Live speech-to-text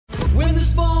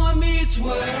Meets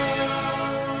World.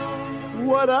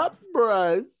 What up,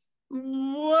 bros?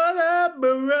 What up,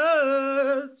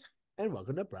 bros? And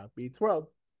welcome to Brock Beats World.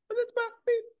 And it's Brock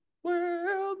Beats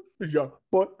World. Your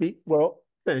boy Beat World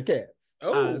Fancast.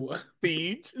 Oh,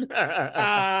 Siege.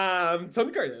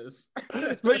 Tony Curtis.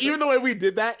 But even the way we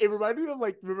did that, it reminded me of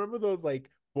remember those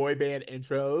boy band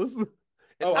intros?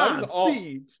 Oh, I was all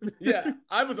Siege. Yeah,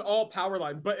 I was all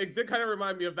Powerline, but it did kind of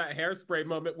remind me of that Hairspray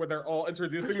moment where they're all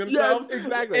introducing themselves. Yes,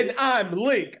 exactly. And I'm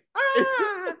Link.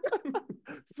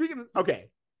 Speaking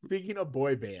of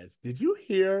boy bands, did you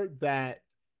hear that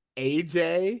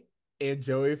AJ and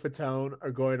Joey Fatone are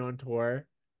going on tour?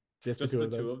 Just the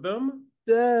two of them?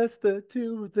 Just the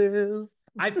two of them.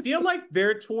 I feel like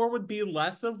their tour would be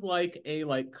less of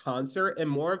a concert and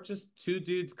more of just two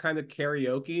dudes kind of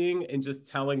karaokeing and just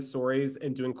telling stories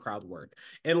and doing crowd work.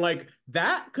 And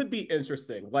that could be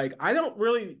interesting. I don't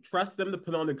really trust them to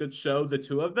put on a good show, the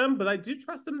two of them, but I do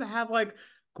trust them to have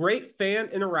great fan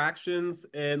interactions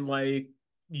and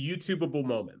YouTubeable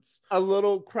moments. A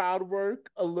little crowd work,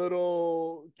 a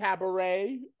little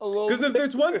cabaret, a little. Because if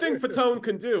there's one thing Fatone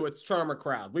can do, it's charm a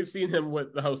crowd. We've seen him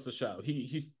with the host of the show.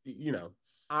 He's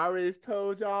I already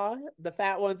told y'all the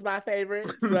fat one's my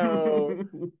favorite, so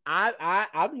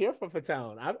I'm here for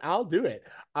Fatone. I'll do it.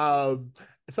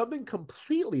 Something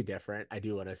completely different. I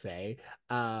do want to say,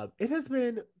 it has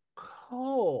been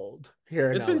cold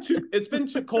here. It's been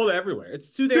too cold everywhere.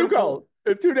 It's too damn cold.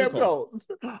 It's too damn cold.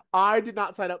 I did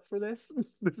not sign up for this.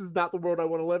 This is not the world I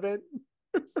want to live in.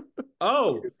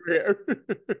 Oh,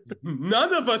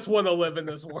 none of us want to live in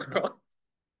this world.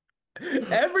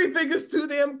 Everything is too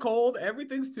damn cold.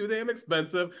 Everything's too damn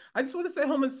expensive. I just want to stay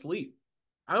home and sleep.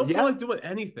 I don't feel like doing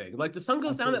anything. The sun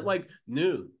goes down at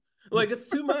noon. It's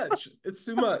too much. It's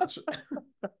too much.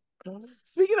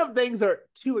 Speaking of things that are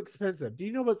too expensive, do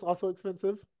you know what's also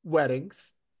expensive?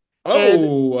 Weddings.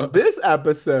 Oh, and this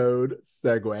episode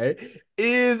segue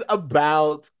is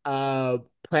about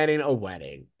planning a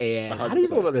wedding. And 100%. How do you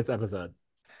feel about this episode?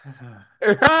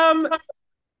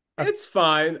 It's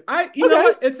fine. You know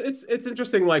what? It's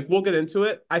interesting. We'll get into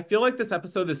it. I feel like this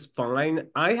episode is fine.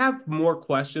 I have more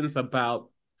questions about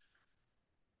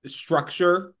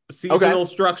structure, seasonal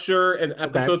structure, and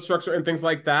episode structure, and things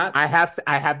like that. I have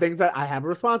things that I have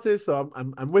responses, so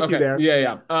I'm with you there.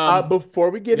 Yeah.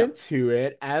 Before we get into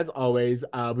it, as always,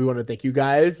 we want to thank you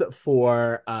guys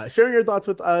for sharing your thoughts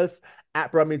with us at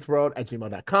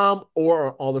brummeetsworld@gmail.com or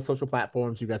on all the social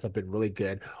platforms. You guys have been really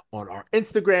good on our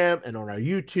Instagram and on our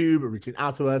YouTube, reaching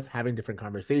out to us, having different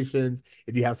conversations.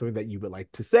 If you have something that you would like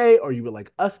to say or you would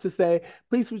like us to say,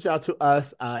 please reach out to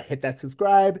us. Hit that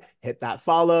subscribe, hit that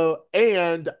follow,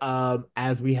 and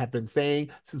as we have been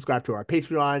saying, subscribe to our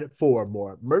Patreon for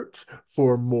more merch,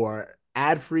 for more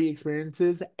ad-free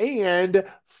experiences, and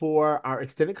for our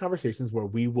extended conversations where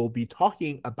we will be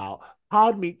talking about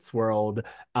Pod Meets World,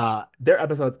 their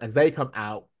episodes as they come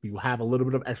out. We will have a little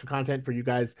bit of extra content for you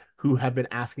guys who have been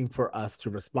asking for us to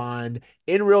respond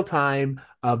in real time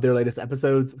of their latest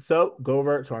episodes. So go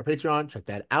over to our Patreon, check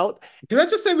that out. Can I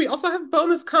just say we also have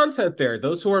bonus content there?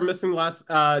 Those who are missing last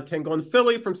Tango and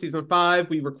Philly from season 5,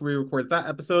 we re-recorded that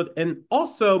episode, and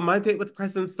also My Date with the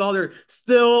President's Daughter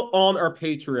still on our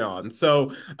Patreon.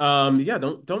 So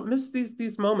don't miss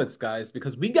these moments, guys,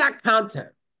 because we got content.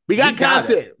 We got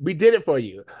content. We did it for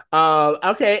you.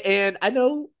 Okay, and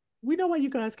we know why you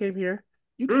guys came here.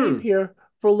 You came here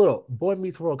for a little Boy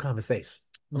Meets World conversation.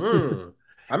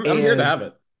 I'm here to have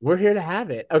it. We're here to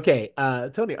have it. Okay,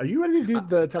 Tony, are you ready to do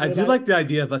the? I do like the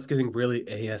idea of us getting really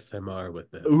ASMR with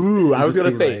this. Ooh, I was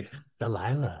gonna say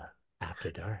Delilah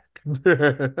After Dark.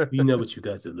 You know what you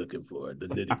guys are looking for, the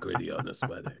nitty-gritty on this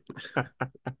wedding.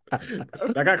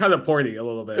 That got kind of porny a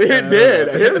little bit. It did.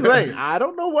 Here's the thing. I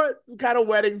don't know what kind of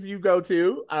weddings you go to.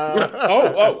 Do you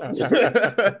want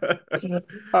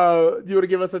to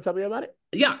give us a tell me about it?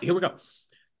 Yeah, here we go.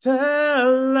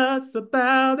 Tell us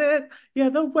about it. Yeah,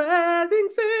 the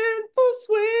wedding's in full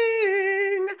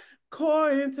swing.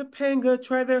 Corey and Topanga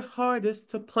try their hardest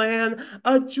to plan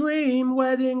a dream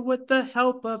wedding with the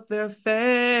help of their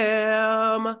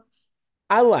fam.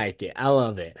 I like it. I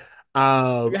love it.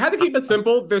 We had to keep it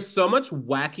simple. There's so much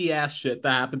wacky ass shit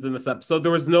that happens in this episode.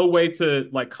 There was no way to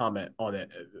comment on it.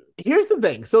 Here's the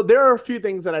thing. So there are a few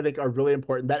things that I think are really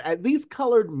important that at least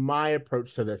colored my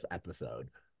approach to this episode.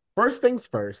 First things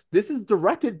first, this is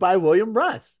directed by William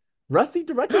Russ. Rusty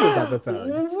directed this episode.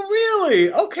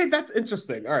 Really? Okay, that's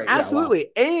interesting. All right. Absolutely.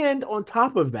 Yeah, wow. And on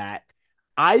top of that,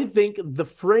 I think the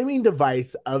framing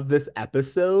device of this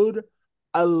episode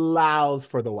allows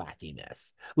for the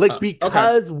wackiness.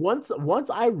 Because once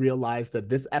I realized that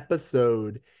this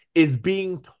episode is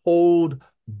being told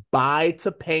by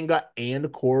Topanga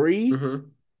and Corey, Hmm.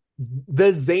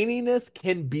 the zaniness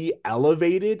can be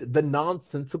elevated. The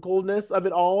nonsensicalness of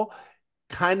it all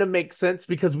kind of makes sense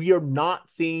because we are not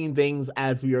seeing things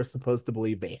as we are supposed to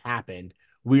believe they happened.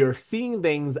 We are seeing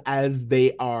things as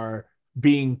they are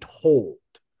being told.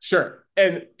 Sure.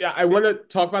 And yeah, I want to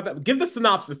talk about that. Give the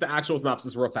synopsis, the actual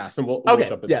synopsis, real fast, and we'll Okay,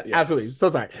 jump into yeah, it. Yeah. absolutely. So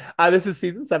sorry. This is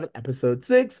season 7, episode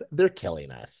 6. They're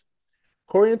killing us.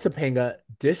 Corey and Topanga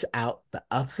dish out the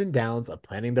ups and downs of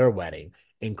planning their wedding,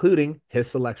 including his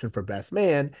selection for best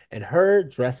man and her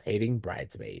dress-hating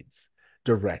bridesmaids.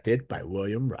 Directed by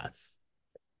William Russ.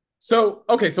 So,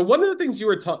 okay, so one of the things you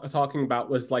were talking about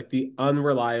was like the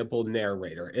unreliable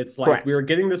narrator. It's like we Correct. are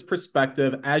getting this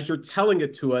perspective as you're telling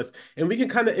it to us, and we can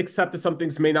kind of accept that some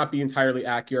things may not be entirely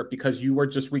accurate because you were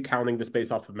just recounting this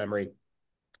based off of memory.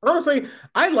 Honestly,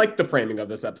 I like the framing of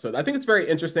this episode. I think it's very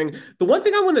interesting. The one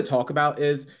thing I want to talk about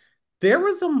is there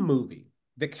was a movie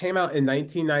that came out in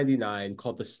 1999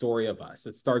 called The Story of Us.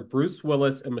 It starred Bruce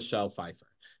Willis and Michelle Pfeiffer.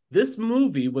 This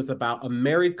movie was about a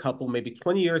married couple, maybe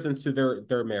 20 years into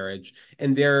their marriage,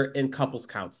 and they're in couples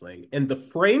counseling. And the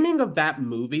framing of that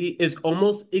movie is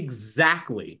almost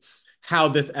exactly how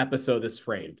this episode is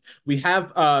framed. We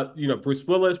have Bruce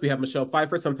Willis, we have Michelle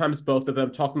Pfeiffer, sometimes both of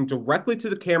them talking directly to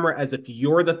the camera as if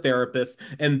you're the therapist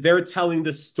and they're telling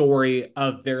the story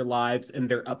of their lives and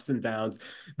their ups and downs.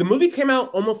 The movie came out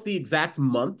almost the exact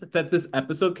month that this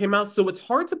episode came out, so it's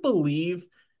hard to believe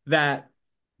that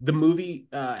the movie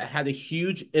had a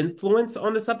huge influence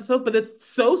on this episode, but it's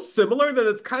so similar that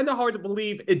it's kind of hard to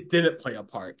believe it didn't play a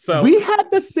part. So, We had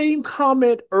the same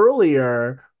comment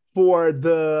earlier for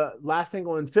the last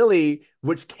single in Philly,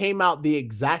 which came out the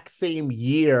exact same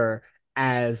year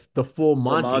as the full Full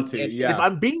Monty. Monty, And if yeah.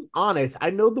 I'm being honest,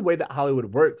 I know the way that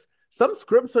Hollywood works. Some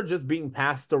scripts are just being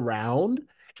passed around.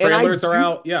 And Trailers are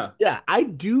out, yeah. I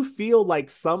do feel like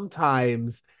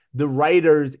sometimes the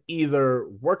writers either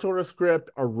worked on a script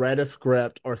or read a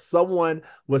script or someone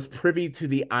was privy to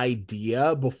the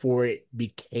idea before it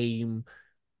became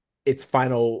its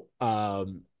final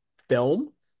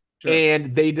film, Sure.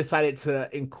 and they decided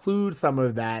to include some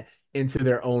of that into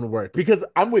their own work. Because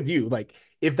I'm with you, like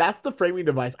if that's the framing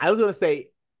device, I was going to say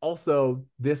also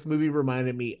this movie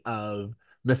reminded me of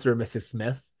Mr. and Mrs.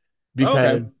 Smith Oh,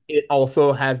 okay. because it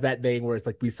also has that thing where it's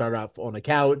like we start off on a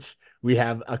couch, we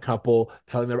have a couple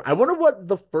telling them. I wonder what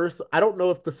the first. I don't know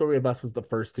if The Story of Us was the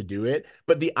first to do it,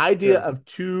 but the idea Sure. of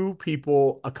two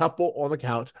people, a couple on the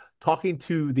couch talking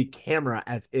to the camera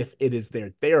as if it is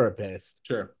their therapist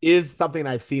Sure. is something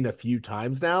I've seen a few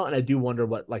times now, and I do wonder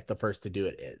what like the first to do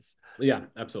it is. Yeah,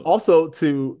 absolutely. Also,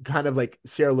 to kind of like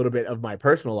share a little bit of my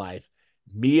personal life,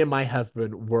 me and my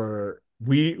husband were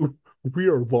we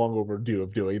are long overdue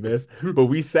of doing this, but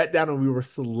we sat down and we were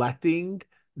selecting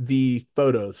the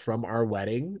photos from our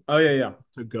wedding Oh, yeah, yeah.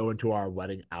 to go into our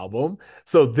wedding album.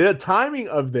 So the timing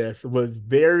of this was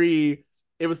very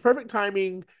it was perfect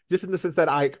timing just in the sense that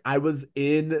I was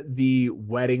in the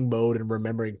wedding mode and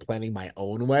remembering planning my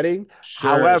own wedding. Sure,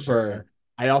 However, sure.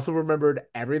 I also remembered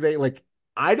everything like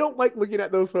I don't like looking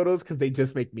at those photos because they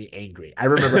just make me angry. I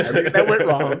remember everything that went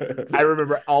wrong. I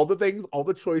remember all the things, all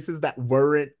the choices that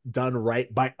weren't done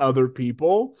right by other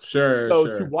people. Sure, So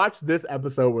to sure. watch this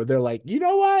episode where they're like, you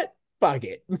know what? Fuck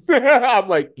it. I'm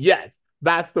like, yes,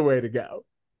 that's the way to go.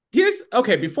 Here's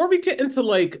okay, before we get into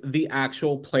like the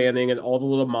actual planning and all the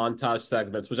little montage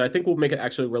segments, which I think will make it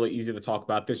actually really easy to talk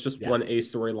about. There's just Yeah. one A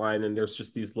storyline and there's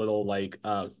just these little like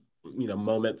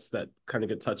moments that kind of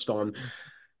get touched on.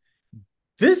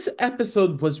 This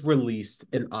episode was released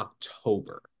in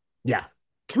October. Yeah.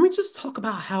 Can we just talk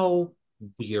about how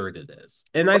weird it is?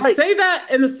 And I Right. say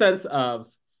that in the sense of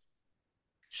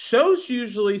shows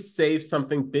usually save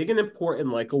something big and important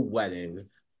like a wedding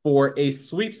for a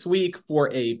sweeps week,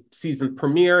 for a season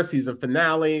premiere, season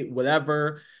finale,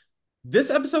 whatever. This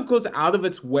episode goes out of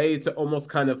its way to almost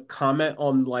kind of comment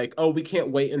on like, oh, we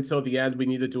can't wait until the end. We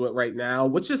need to do it right now,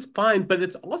 which is fine. But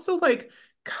it's also like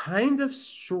kind of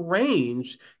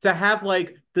strange to have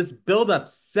like this build up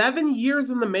 7 years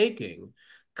in the making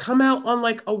come out on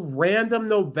like a random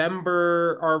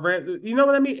November or you know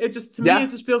what I mean? It just to me, Yeah. it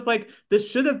just feels like this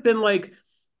should have been like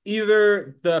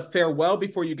either the farewell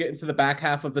before you get into the back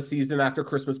half of the season after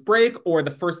Christmas break, or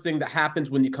the first thing that happens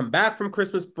when you come back from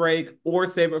Christmas break, or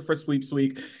save it for sweeps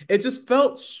week. It just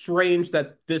felt strange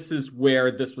that this is where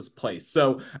this was placed.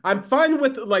 So I'm fine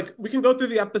with like we can go through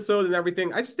the episode and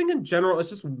everything. I just think in general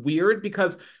it's just weird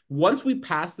because once we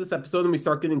pass this episode and we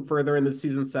start getting further into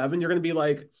season 7, you're gonna be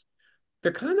like,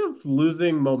 they're kind of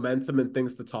losing momentum and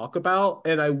things to talk about,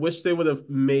 and I wish they would have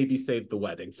maybe saved the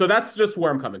wedding. So that's just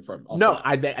where I'm coming from. I'll say No,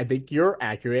 that. I think you're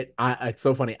accurate. It's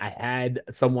so funny. I had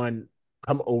someone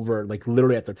come over like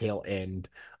literally at the tail end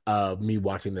of me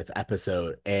watching this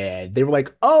episode, and they were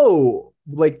like, "Oh,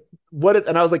 like what is?"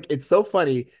 And I was like, "It's so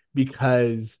funny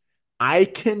because I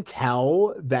can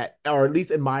tell that, or at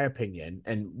least in my opinion,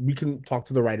 and we can talk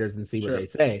to the writers and see what they Sure.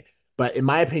 say." But in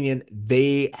my opinion,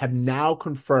 they have now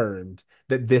confirmed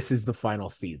that this is the final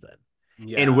season. And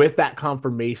Yeah. with that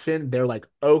confirmation, they're like,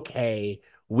 okay,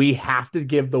 we have to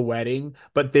give the wedding,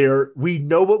 but we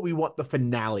know what we want the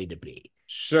finale to be. You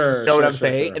Sure, know what sure, I'm sure,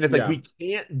 saying? sure. And it's like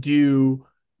Yeah.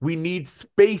 we need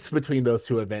space between those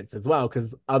two events as well,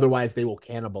 because otherwise they will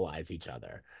cannibalize each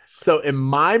other. So in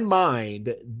my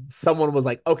mind, someone was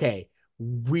like, okay,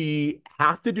 we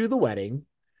have to do the wedding.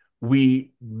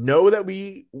 We know that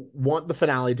we want the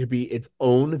finale to be its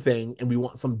own thing, and we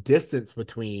want some distance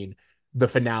between the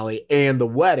finale and the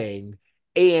wedding.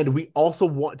 And we also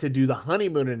want to do the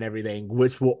honeymoon and everything,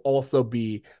 which will also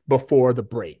be before the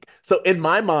break. So, in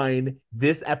my mind,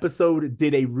 this episode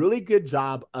did a really good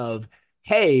job of,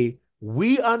 hey,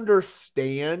 we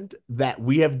understand that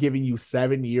we have given you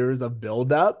 7 years of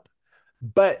buildup,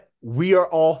 but we are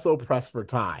also pressed for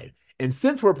time. And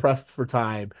since we're pressed for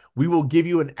time, we will give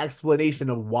you an explanation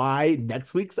of why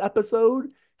next week's episode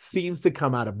seems to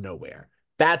come out of nowhere.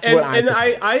 That's what I And took out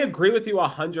of I agree with you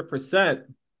 100%.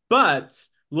 But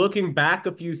looking back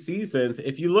a few seasons,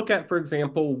 if you look at, for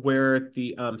example, where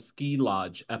the ski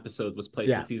lodge episode was it.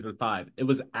 placed in Yeah. season 5, it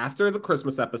was after the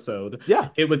Christmas episode. Yeah.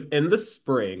 It was in the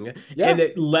spring, and Yeah.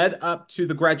 it led up to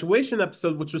the graduation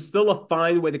episode, which was still a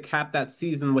fine way to cap that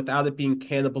season without it being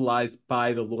cannibalized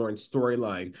by the Lauren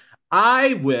storyline.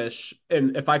 I wish,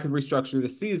 and if I could restructure the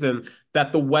season,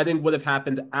 that the wedding would have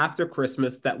happened after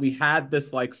Christmas, that we had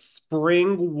this like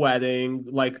spring wedding,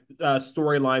 like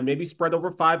storyline, maybe spread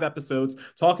over 5 episodes,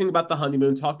 talking about the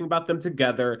honeymoon, talking about them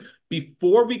together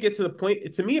before we get to the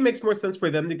point. To me, it makes more sense for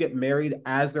them to get married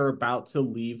as they're about to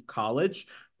leave college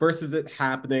versus it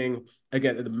happening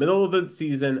again in the middle of the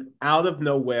season, out of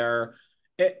nowhere.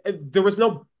 There was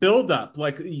no build up.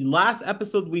 Like last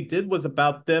episode we did was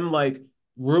about them like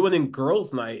ruining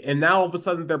girls' night, and now all of a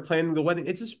sudden they're planning the wedding.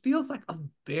 It just feels like a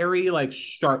very like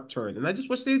sharp turn, and I just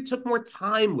wish they took more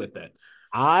time with it.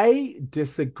 I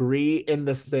disagree in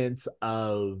the sense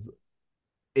of,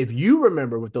 if you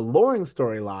remember with the Lauren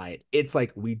storyline, it's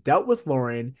like we dealt with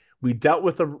Lauren, we dealt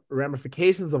with the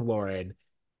ramifications of Lauren.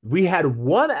 We had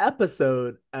one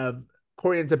episode of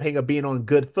Corey and Topanga being on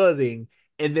good footing,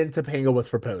 and then Topanga was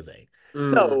proposing.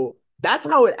 Mm. So that's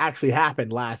how it actually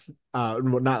happened well,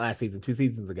 not last season, 2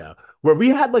 seasons ago, where we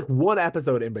had like one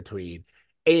episode in between.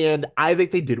 And I think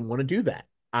they didn't want to do that.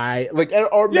 I like,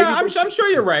 or Yeah, maybe they, I'm sure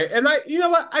you're right. And you know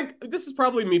what? This is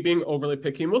probably me being overly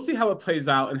picky. And we'll see how it plays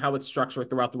out and how it's structured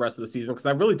throughout the rest of the season because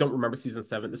I really don't remember season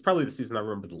 7. It's probably the season I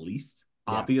remember the least.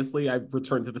 yeah. Obviously, I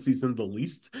returned to the season the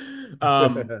least.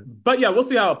 But yeah, we'll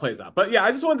see how it plays out. But yeah,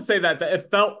 I just wanted to say that it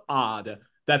felt odd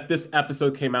that this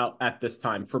episode came out at this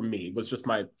time for me, was just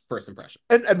my first impression.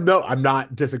 And no, I'm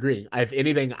not disagreeing. If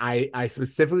anything, I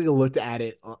specifically looked at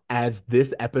it as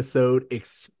this episode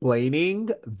explaining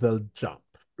the jump.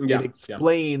 It Yeah, yeah.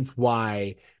 explains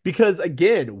why, because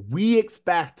again, we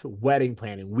expect wedding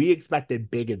planning, we expect a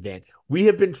big event. We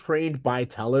have been trained by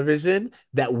television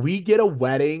that we get a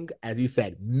wedding, as you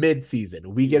said,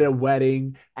 mid-season. We get Yeah. a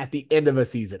wedding at the end of a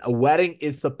season. A wedding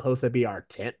is supposed to be our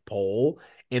tent pole,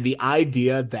 and the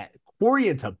idea that Corey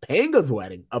and Topanga's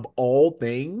wedding, of all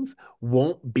things,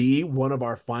 won't be one of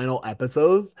our final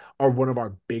episodes or one of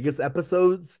our biggest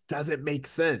episodes doesn't make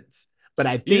sense. But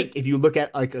I think You, if you look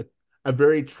at like a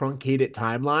very truncated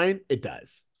timeline, it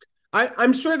does.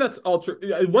 I'm sure that's all true.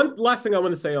 One last thing I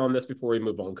want to say on this before we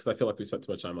move on, because I feel like we spent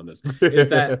too much time on this, is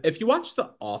that if you watch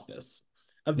The Office,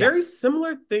 a Yeah. very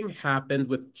similar thing happened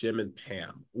with Jim and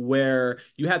Pam, where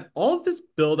you had all of this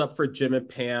build up for Jim and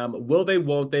Pam. Will they,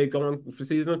 won't they, going for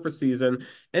season.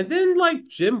 And then, like,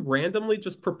 Jim randomly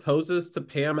just proposes to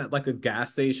Pam at like a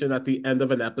gas station at the end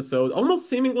of an episode, almost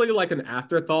seemingly like an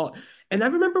afterthought. And I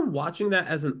remember watching that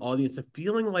as an audience and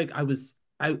feeling like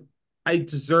I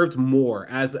deserved more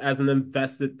as an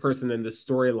invested person in this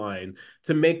storyline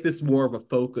to make this more of a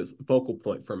focal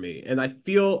point for me. And I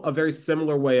feel a very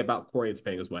similar way about Corey and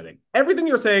Topanga's wedding. Everything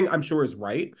you're saying, I'm sure, is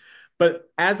right. But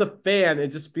as a fan, it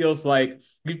just feels like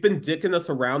you've been dicking us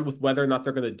around with whether or not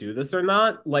they're going to do this or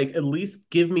not. Like, at least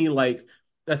give me like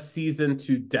a season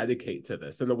to dedicate to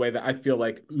this in a way that I feel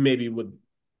like maybe would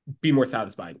be more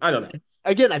satisfying. I don't know.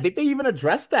 Again, I think they even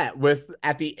addressed that with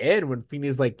at the end when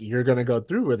Feeney's like, "You're gonna go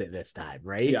through with it this time,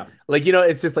 right?" Yeah. Like,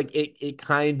 it's just like it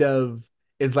kind of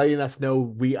is letting us know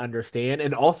we understand.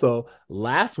 And also,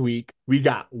 last week we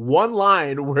got one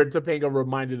line where Topanga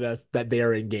reminded us that they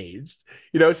are engaged.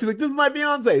 She's like, "This is my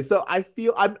fiance." So I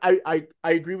feel I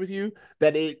agree with you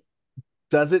that it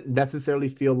doesn't necessarily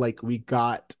feel like we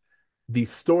got the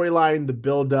storyline, the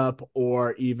build up,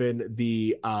 or even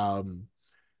the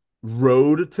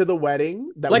road to the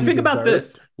wedding that Like, we think about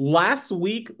this. deserved. Last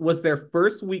week was their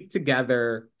first week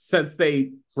together since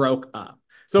they broke up.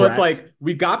 So it's Correct. like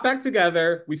we got back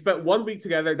together, we spent 1 week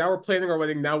together, now we're planning our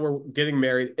wedding, now we're getting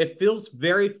married. It feels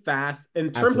very fast in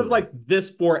terms of Absolutely. like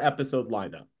this 4 episode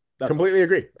lineup. That's all. Completely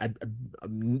agree.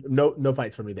 No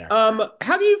fights for me there.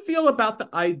 How do you feel about the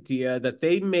idea that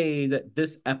they made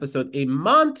this episode a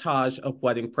montage of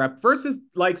wedding prep versus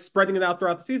like spreading it out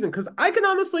throughout the season? Because I can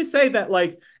honestly say that,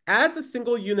 like, as a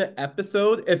single unit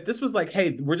episode, if this was like,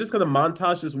 hey, we're just gonna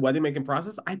montage this wedding making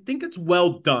process, I think it's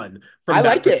well done I from that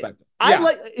like it. perspective.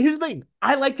 Yeah. Here's the thing.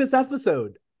 I like this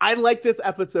episode. I like this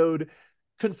episode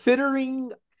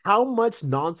considering how much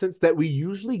nonsense that we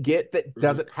usually get that Mhm.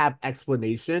 doesn't have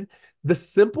explanation. The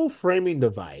simple framing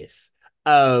device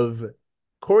of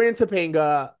Corey and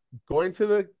Topanga going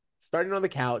to starting on the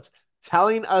couch,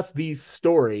 telling us these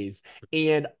stories,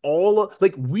 and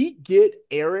like we get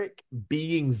Eric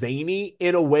being zany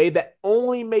in a way that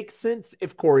only makes sense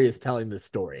if Corey is telling the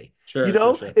story. Sure,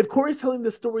 sure, sure. If Corey's telling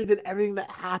the story, then everything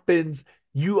that happens,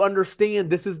 you understand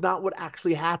this is not what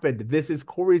actually happened. This is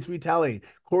Corey's retelling.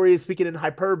 Corey is speaking in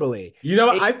hyperbole. You know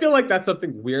what? It, I feel like that's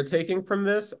something we're taking from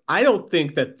this. I don't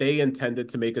think that they intended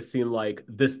to make it seem like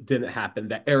this didn't happen,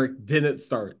 that Eric didn't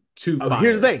start two oh,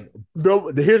 here's the fires. thing.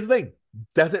 No, here's the thing.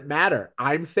 Doesn't matter.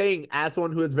 I'm saying, as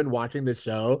someone who has been watching this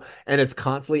show and is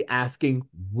constantly asking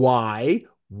why.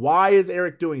 Why is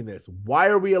Eric doing this? Why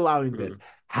are we allowing this? Mm.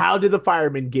 How did the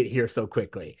firemen get here so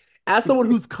quickly? As someone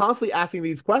who's constantly asking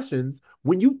these questions,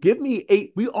 when you give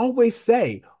me we always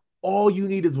say, all you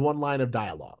need is one line of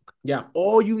dialogue. Yeah.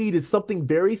 All you need is something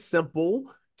very simple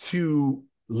to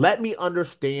let me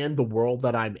understand the world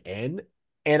that I'm in,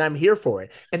 and I'm here for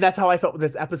it. And that's how I felt with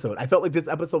this episode. I felt like this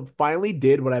episode finally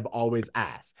did what I've always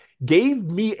asked. Gave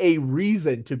me a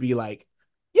reason to be like,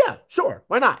 yeah, sure,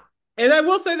 why not? And I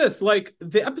will say this, like,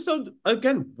 the episode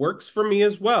again works for me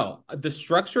as well. The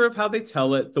structure of how they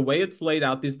tell it, the way it's laid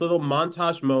out, these little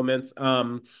montage moments,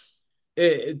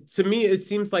 to me it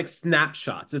seems like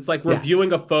snapshots. It's like Yes.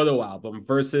 reviewing a photo album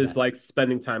versus Yes. like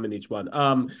spending time in each one.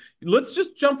 Let's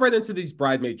just jump right into these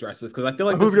bridesmaid dresses because I feel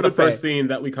I like this was is the gonna first say scene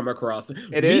that we come across.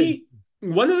 it is.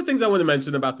 We One of the things I want to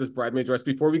mention about this bridesmaid dress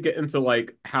before we get into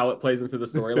like how it plays into the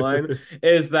storyline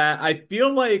is that I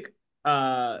feel like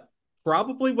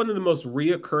probably one of the most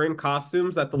reoccurring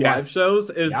costumes at the live Yes. shows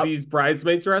is Yep. these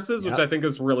bridesmaid dresses, which I Yep. think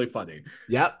is really funny.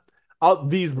 Yep. All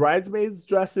these bridesmaids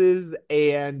dresses,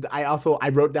 and I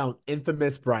wrote down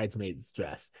infamous bridesmaids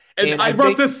dress. And And I I wrote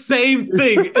think the same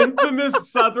thing,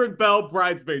 infamous Southern Belle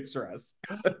bridesmaid dress.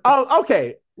 oh,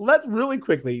 okay. Let's really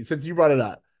quickly, since you brought it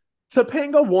up.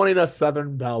 Topanga wanting a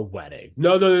Southern Belle wedding.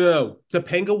 No, no, no, no.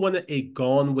 Topanga wanted a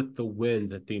Gone with the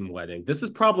Wind theme wedding. This is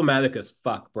problematic as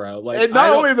fuck, bro. Like, And I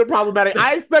not only don't is it problematic,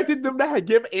 I expected them to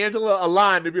give Angela a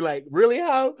line to be like, really,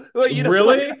 how? Like,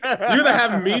 really. like You're gonna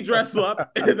have me dress up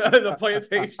in the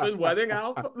plantation wedding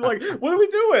outfit? Like, what are we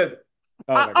doing?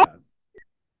 Oh my I,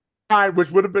 god.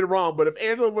 which would have been wrong. But if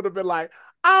Angela would have been like,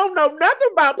 I don't know nothing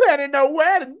about planning no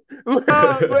wedding.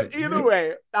 But either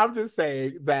way, I'm just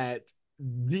saying that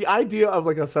the idea of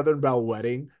like a Southern Belle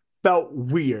wedding felt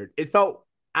weird. It felt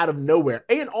out of nowhere.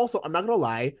 And also, I'm not gonna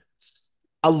lie,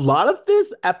 a lot of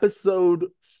this episode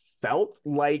felt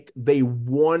like they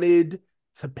wanted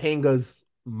Topanga's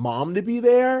mom to be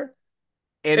there,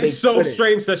 and they It's so couldn't.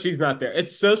 strange that she's not there.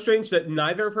 It's so strange that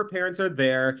neither of her parents are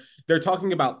there. They're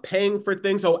talking about paying for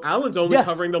things. Oh, Alan's only Yes,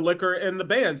 covering the liquor and the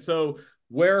band. So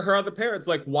where are her other parents?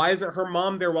 Like, why isn't her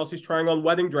mom there while she's trying on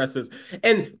wedding dresses?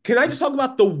 And can I just talk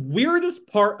about the weirdest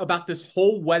part about this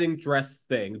whole wedding dress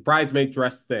thing, bridesmaid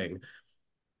dress thing?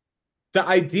 The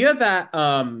idea that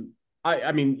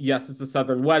I mean, yes, it's a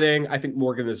Southern wedding. I think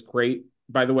Morgan is great,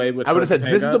 by the way, with I would her have said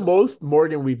this is the Topanga, most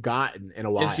Morgan we've gotten in a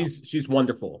and while. she's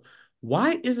wonderful.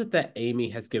 Why is it that Amy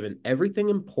has given everything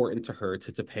important to her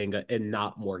to Topanga and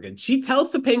not Morgan? She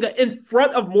tells Topanga in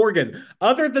front of Morgan,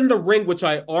 other than the ring, which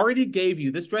I already gave you,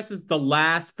 this dress is the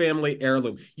last family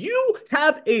heirloom. You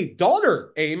have a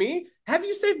daughter, Amy. Have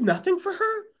you saved nothing for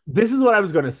her? This is what I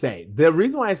was going to say. The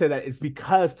reason why I say that is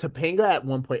because Topanga at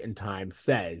one point in time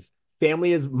says,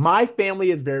 my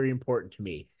family is very important to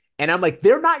me. And I'm like,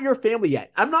 they're not your family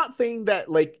yet. I'm not saying that,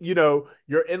 like, your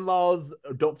in laws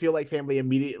don't feel like family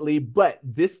immediately, but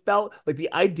this felt like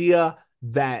the idea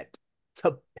that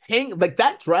Topanga, like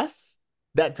that dress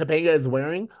that Topanga is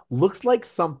wearing looks like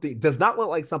something, does not look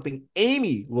like something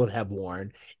Amy would have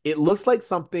worn. It looks like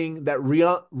something that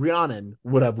Rhiannon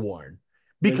would have worn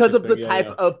because of the Interesting. Yeah,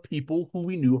 type yeah. of people who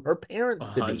we knew her A parents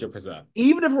to be. hundred percent.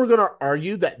 Even if we're going to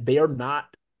argue that they are not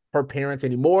her parents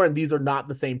anymore and these are not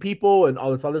the same people and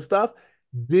all this other stuff,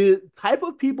 the type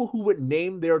of people who would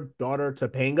name their daughter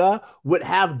Topanga would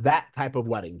have that type of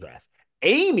wedding dress.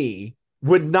 Amy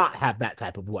would not have that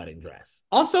type of wedding dress.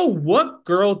 Also, what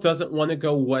girl doesn't want to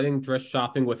go wedding dress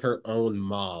shopping with her own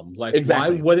mom? Like, why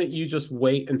Exactly. wouldn't you just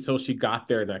wait until she got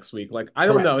there next week? Like, I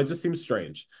don't know. It Correct. just seems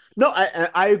strange. No,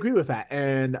 I agree with that.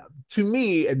 And to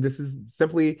me, and this is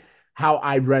simply how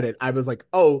I read it, I was like,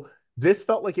 oh, this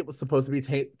felt like it was supposed to be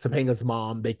Topanga's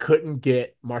mom. They couldn't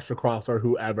get Marsha Cross or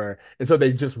whoever, and so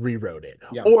they just rewrote it.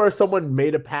 Yeah. Or someone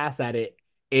made a pass at it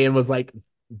and was like,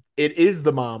 it is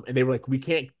the mom, and they were like, we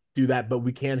can't do that, but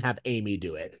we can have Amy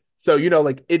do it. So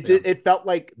like Yeah. it felt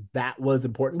like that was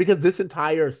important because this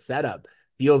entire setup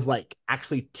feels like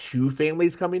actually two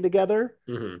families coming together.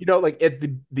 Hmm. Like at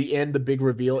the end, the big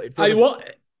reveal, it feels I like well,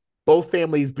 both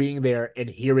families being there and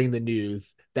hearing the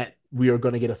news that we are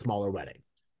going to get a smaller wedding.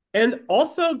 and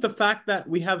also the fact that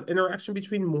we have interaction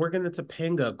between Morgan and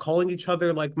Topanga, calling each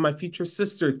other like my future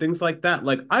sister, things like that.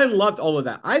 Like I loved all of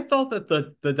that. I thought that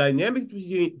the dynamic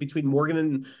between Morgan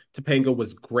and Topanga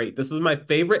was great. This is my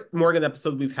favorite Morgan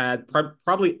episode we've had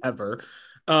probably ever.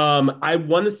 I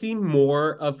want to see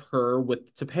more of her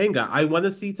with Topanga. I want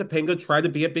to see Topanga try to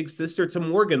be a big sister to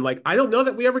Morgan. Like I don't know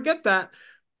that we ever get that,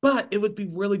 but it would be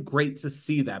really great to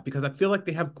see that because I feel like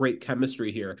they have great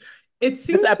chemistry here. It This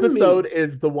seems to episode me.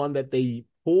 is the one that they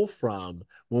pull from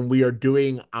when we are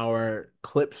doing our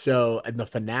clip show and the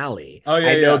finale. Oh yeah,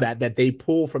 I know yeah. that they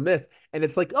pull from this, and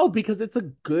it's like, oh, because it's a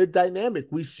good dynamic.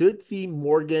 We should see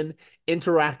Morgan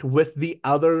interact with the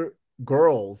other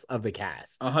girls of the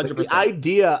cast. A Like hundred the percent.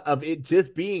 idea of it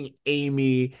just being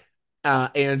Amy,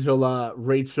 Angela,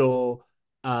 Rachel,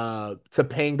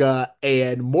 Topanga,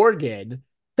 and Morgan.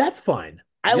 That's fun.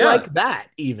 I like Yeah. that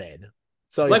even.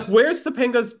 So Like yeah. where's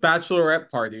Topanga's bachelorette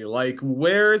party? Like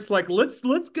where's like let's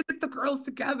get the girls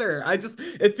together. I just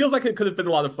it feels like it could have been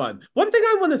a lot of fun. One thing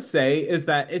I want to say is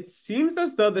that it seems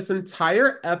as though this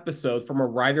entire episode from a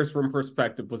writer's room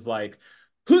perspective was like,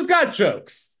 who's got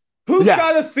jokes? Who's Yeah.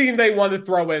 got a scene they want to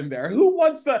throw in there? Who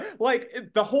wants to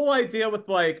the whole idea with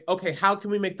like, okay, how can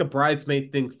we make the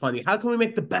bridesmaid thing funny? How can we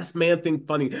make the best man thing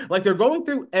funny? Like they're going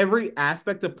through every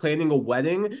aspect of planning a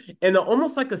wedding in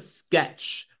almost like a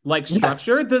sketch like Yes.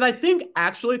 structure that I think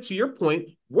actually, to your point,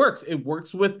 works. It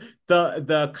works with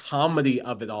the comedy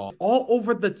of it all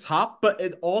over the top, but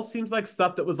it all seems like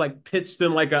stuff that was like pitched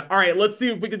in like a, all right, let's see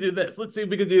if we can do this, let's see if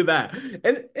we can do that,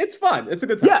 and it's fun. It's a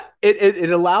good time. Yeah,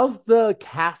 it allows the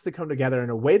cast to come together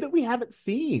in a way that we haven't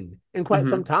seen in quite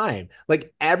some Mm-hmm. time.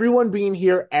 Like everyone being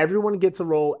here, everyone gets a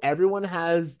role, everyone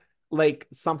has like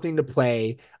something to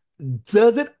play.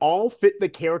 Does it all fit the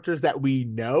characters that we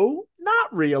know?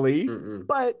 Not really, Mm-mm.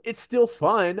 but it's still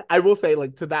fun. I will say,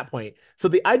 like to that point. So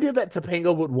the idea that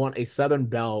Topanga would want a Southern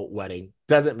Belle wedding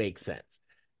doesn't make sense.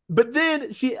 But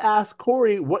then she asks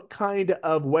Corey what kind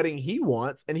of wedding he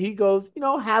wants, and he goes,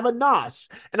 have a nosh.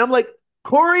 And I'm like,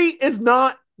 Corey is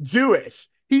not Jewish.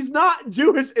 He's not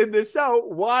Jewish in this show.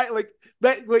 Why? Like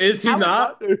that? Like Is he how is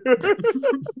not?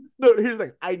 that? No, here's the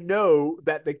thing. I know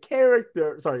that the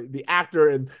character, sorry, the actor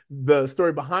and the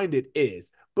story behind it is,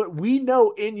 but we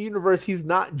know in universe he's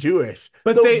not Jewish.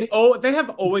 But So they have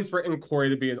always written Corey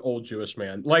to be an old Jewish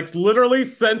man. Like literally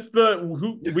since the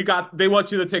who we got they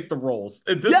want you to take the roles.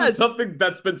 And this is yes, something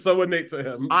that's been so innate to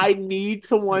him. I need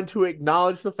someone to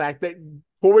acknowledge the fact that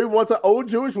Corey wants an old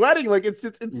Jewish wedding. Like it's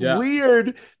Yeah.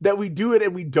 weird that we do it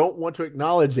and we don't want to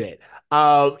acknowledge it.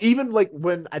 Even like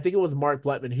when I think it was Mark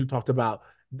Blutman who talked about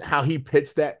how he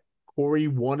pitched that Corey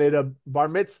wanted a bar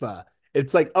mitzvah.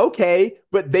 It's like, okay,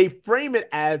 but they frame it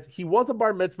as he wants a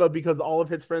bar mitzvah because all of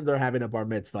his friends are having a bar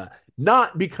mitzvah,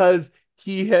 not because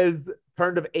he has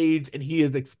turned of age and he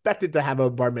is expected to have a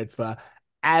bar mitzvah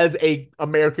as a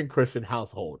American Christian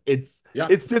household. It's Yeah.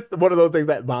 it's just one of those things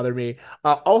that bother me.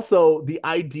 Also, the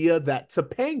idea that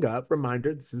Topanga,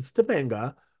 reminder, this is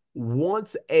Topanga,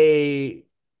 wants a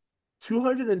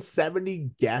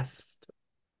 270 guest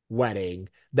wedding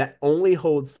that only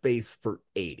holds space for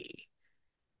 80.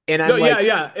 And No, I'm yeah, like,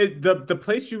 yeah. The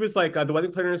place she was like, the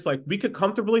wedding planner is like, we could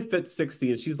comfortably fit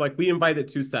 60. And she's like, we invited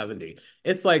 270.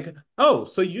 It's like, oh,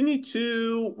 so you need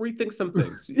to rethink some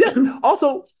things. yeah.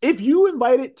 Also, if you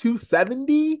invited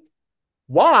 270,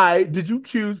 why did you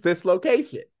choose this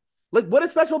location? Like, what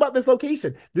is special about this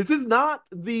location? This is not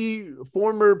the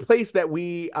former place that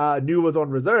we knew was on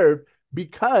reserve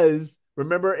because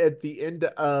remember at the end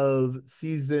of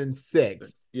season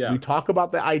 6, we Yeah. talk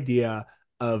about the idea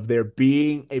of there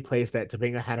being a place that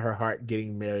Topanga had her heart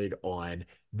getting married on.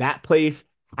 That place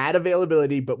had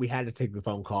availability, but we had to take the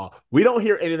phone call. We don't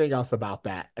hear anything else about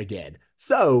that again.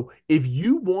 So if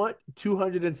you want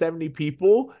 270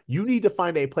 people, you need to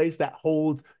find a place that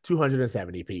holds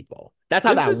 270 people. That's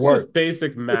how This that is just works.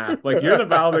 basic math. Like you're the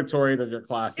valedictorian of your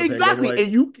class, Topanga. Exactly. Like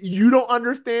And you don't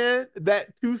understand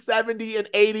that 270 and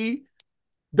 80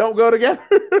 don't go together.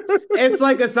 it's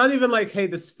not even like, hey,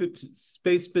 the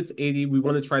space fits 80. We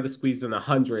want to try to squeeze in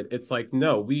 100. It's like,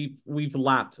 no, we've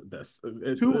lapped this.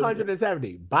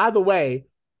 270. By the way,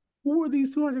 who are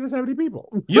these 270 people?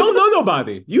 You don't know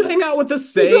nobody. You hang out with the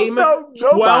You don't same know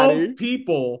 12 nobody.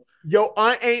 people. Your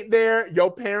aunt ain't there.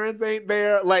 Your parents ain't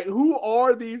there. Like, who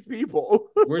are these people?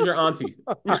 Where's your auntie?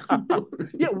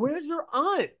 Yeah, where's your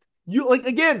aunt? You like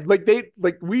again, like they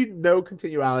like we know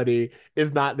continuality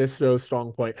is not this show's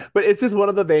strong point, but it's just one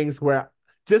of the things where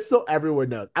just so everyone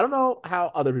knows, I don't know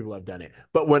how other people have done it,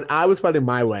 but when I was planning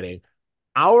my wedding,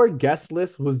 our guest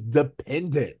list was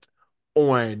dependent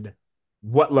on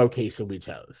what location we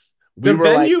chose. The We were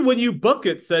like, venue, when you book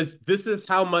it, says this is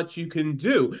how much you can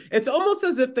do. It's almost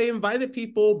as if they invited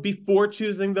people before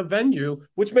choosing the venue,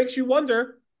 which makes you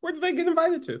wonder, where did they get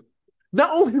invited to?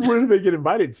 not only where do they get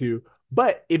invited to,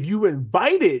 but if you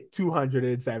invited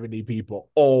 270 people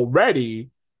already,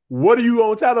 what are you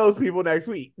going to tell those people next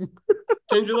week?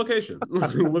 Change your location.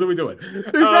 What are we doing?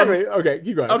 Exactly. Okay,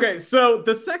 keep going. Okay, so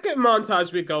the second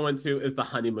montage we go into is the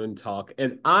honeymoon talk,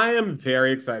 and I am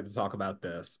very excited to talk about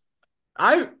this.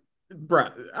 I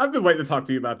Brett, I've been waiting to talk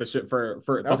to you about this shit for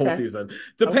the whole Okay. season.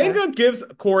 Okay. Topanga gives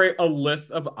Corey a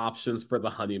list of options for the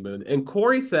honeymoon, and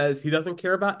Corey says he doesn't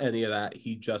care about any of that.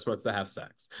 He just wants to have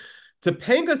sex.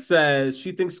 Topanga says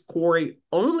she thinks Corey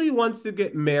only wants to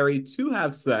get married to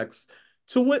have sex,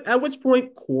 at which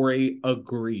point Corey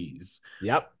agrees.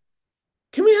 Yep.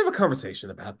 Can we have a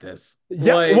conversation about this?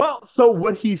 Yep. Like, Well, so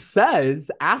what he says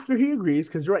after he agrees,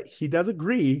 because you're right, he does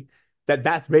agree that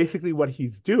that's basically what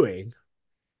he's doing.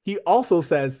 He also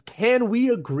says, "Can we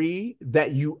agree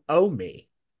that you owe me?"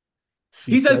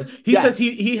 She He says says, he says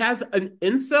 "Yes." he has an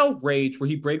incel rage where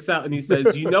he breaks out and he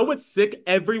says, "You know what's sick?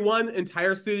 Everyone,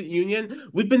 entire student union,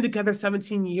 we've been together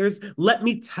 17 years. Let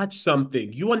me touch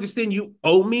something. You understand? You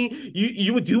owe me.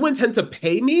 You do intend to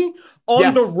pay me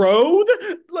on the Yes. road?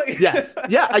 Like, Yes.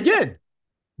 Yeah. Again,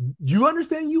 you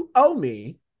understand you owe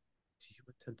me. do you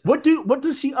intend to What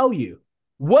does she owe you?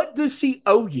 What does she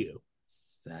owe you?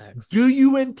 sex? Do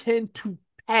you intend to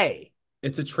pay?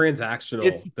 It's a transactional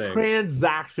It's thing.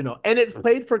 transactional and it's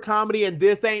played for comedy, and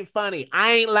this ain't funny.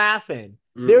 I ain't laughing.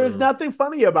 There is Mm-mm. nothing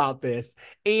funny about this.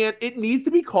 And it needs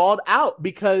to be called out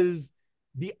because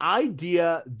the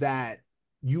idea that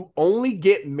you only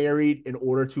get married in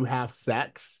order to have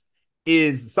sex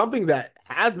is something that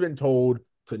has been told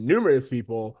to numerous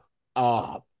people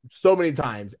so many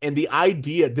times. And the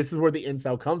idea, this is where the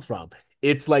incel comes from.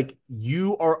 It's like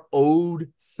you are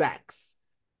owed sex.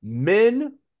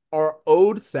 Men are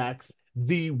owed sex.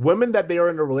 The women that they are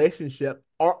in a relationship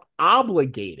are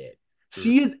obligated.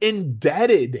 She is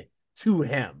indebted to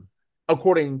him,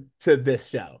 according to this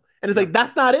show. And it's Yeah. like,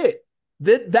 that's not it.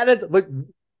 That is like,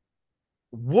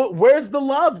 where's the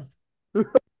love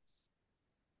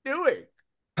doing?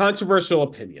 Controversial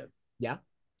opinion. Yeah.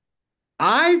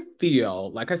 I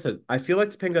feel, like I said, I feel like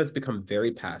Topanga has become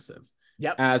very passive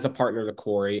Yep. as a partner to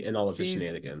Corey and all of the She's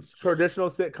shenanigans. traditional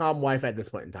sitcom wife at this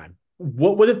point in time.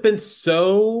 What would have been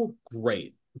so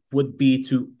great would be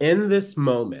to end this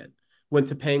moment when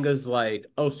Topanga's like,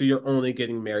 oh, so you're only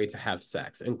getting married to have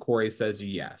sex. And Corey says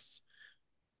yes.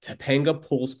 Topanga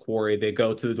pulls Corey. They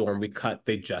go to the dorm. We cut.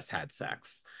 They just had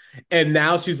sex. And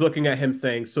now she's looking at him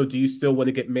saying, so do you still want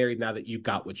to get married now that you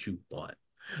got what you want?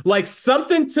 Like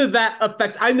something to that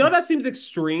effect. I know that seems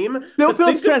extreme. Still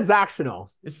feels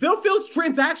transactional. It still feels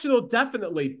transactional,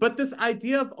 definitely. But this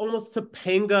idea of almost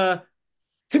Topanga,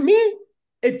 to me,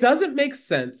 it doesn't make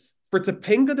sense for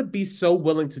Topanga to be so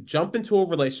willing to jump into a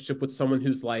relationship with someone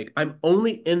who's like, I'm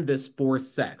only in this for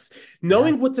sex.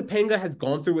 Knowing what Topanga has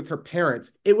gone through with her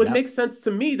parents, it would make sense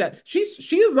to me that she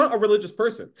is not a religious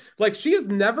person. Like she has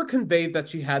never conveyed that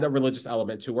she had a religious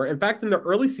element to her. In fact, in the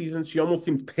early seasons, she almost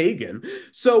seemed pagan.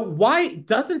 So why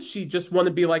doesn't she just want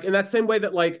to be like in that same way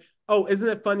that like, oh, isn't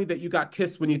it funny that you got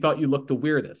kissed when you thought you looked the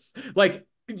weirdest? Like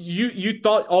you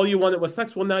thought all you wanted was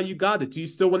sex. Well, now you got it. Do you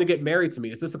still want to get married to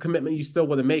me? Is this a commitment you still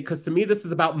want to make? Because to me, this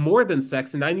is about more than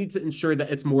sex, and I need to ensure that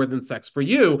it's more than sex for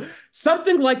you.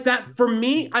 Something like that for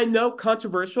me, I know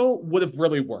controversial would have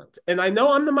really worked. And I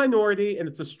know I'm the minority, and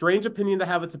it's a strange opinion to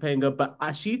have of Topanga, but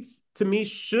she to me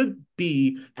should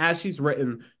be, as she's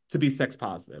written, to be sex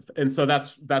positive. And so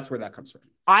that's where that comes from.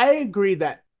 I agree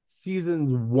that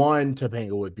season one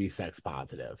Topanga would be sex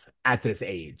positive at this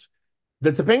age.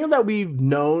 The Topanga that we've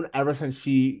known ever since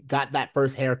she got that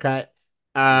first haircut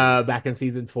back in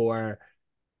season four,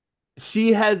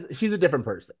 she's a different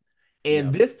person. Yeah.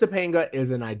 And this Topanga is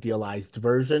an idealized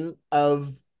version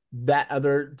of that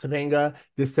other Topanga.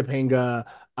 This Topanga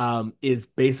is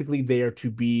basically there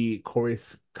to be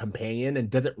Corey's companion and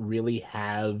doesn't really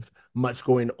have much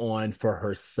going on for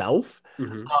herself.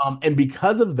 Mm-hmm. And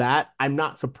because of that, I'm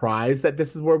not surprised that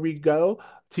this is where we go.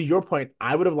 To your point,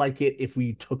 I would have liked it if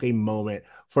we took a moment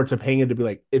for Topanga to be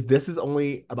like, if this is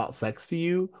only about sex to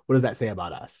you, what does that say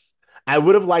about us? I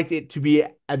would have liked it to be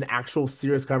an actual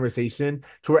serious conversation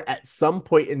to where at some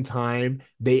point in time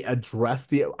they address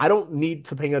the. I don't need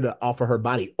Topanga to offer her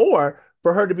body or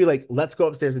for her to be like, let's go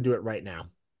upstairs and do it right now.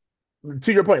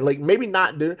 To your point, like maybe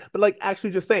not do it, but like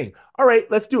actually just saying, all right,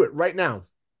 let's do it right now.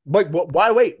 Like,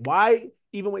 why wait? Why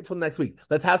even wait till next week?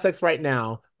 Let's have sex right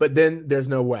now, but then there's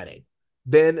no wedding.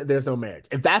 Then there's no marriage.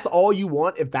 If that's all you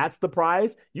want, if that's the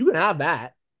prize, you can have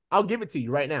that. I'll give it to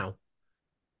you right now.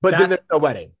 But then That's there's no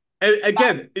wedding. And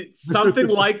again, it's something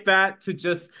like that to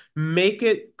just make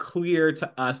it clear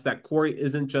to us that Corey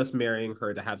isn't just marrying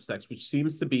her to have sex, which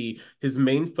seems to be his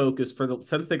main focus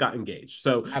since they got engaged.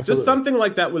 So just Absolutely. something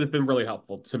like that would have been really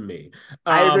helpful to me.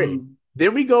 I agree.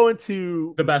 Then we go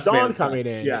into The best Sean man stuff. coming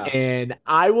in, Yeah. and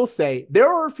I will say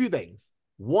there are a few things.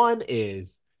 One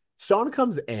is Sean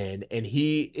comes in and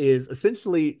he is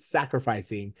essentially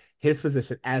sacrificing his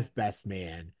position as best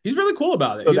man He's really cool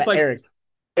about it. so He's that like, Eric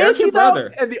is Eric's he your though?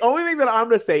 brother. And the only thing that I'm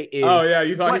gonna say Oh is yeah,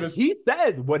 you thought he what was he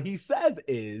says. What he says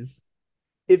is,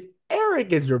 if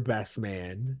Eric is your best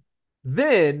man,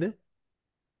 then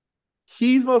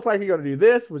he's most likely going to do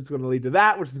this, which is going to lead to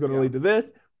that, which is going to yeah. lead to this,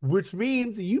 which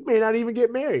means you may not even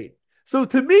get married. So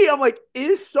to me, I'm like,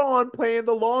 is Sean playing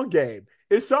the long game?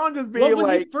 Is Sean just Well, being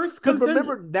when he like, first because comes in,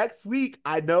 remember next week,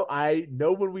 I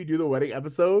know when we do the wedding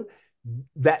episode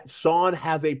that Sean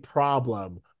has a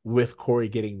problem with Corey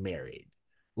getting married.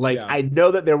 Like yeah. I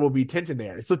know that there will be tension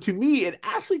there. So to me, it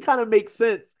actually kind of makes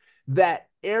sense that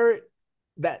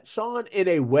that Sean in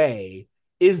a way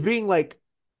is being like,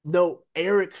 no,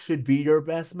 Eric should be your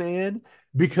best man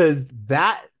because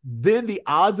that then the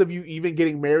odds of you even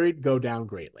getting married go down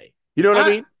greatly. You know what I I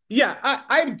mean? yeah,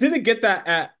 I didn't get that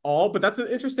at all, but that's an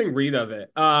interesting read of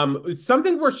it.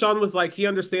 Something where Sean was like, he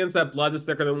understands that blood is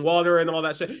thicker than water and all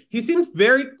that shit. He seemed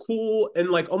very cool and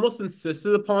like almost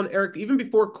insisted upon Eric, even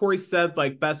before Corey said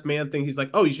like best man thing. He's like,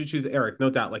 oh, you should choose Eric, no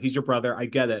doubt. Like he's your brother, I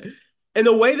get it. In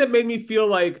a way that made me feel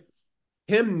like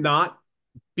him not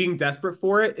being desperate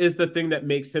for it is the thing that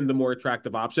makes him the more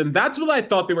attractive option. That's what I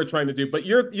thought they were trying to do. But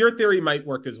your theory might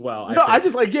work as well, I No, I think.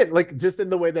 just like again, like just in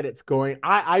the way that it's going,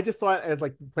 I just saw it as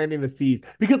like planting the seeds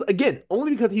because again,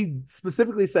 only because he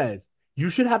specifically says you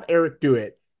should have Eric do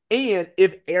it, and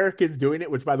if Eric is doing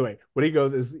it, which by the way, what he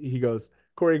goes is he goes,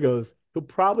 Corey goes, he'll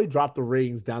probably drop the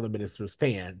rings down the minister's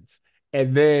pants,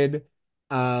 and then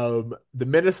the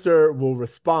minister will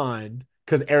respond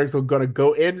because Eric's gonna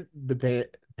go in the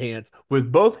pants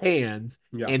with both hands,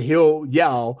 Yeah. and he'll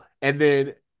yell, and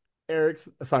then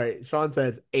Sean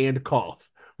says, and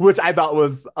cough, which I thought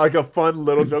was like a fun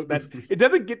little joke that it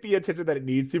doesn't get the attention that it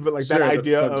needs to, but like that Sure, that's a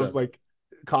idea fun of joke. like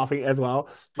coughing as well.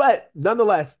 But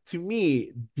nonetheless, to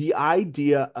me, the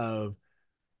idea of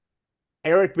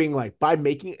Eric being like, by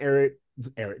making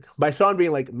by Sean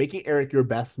being like, making Eric your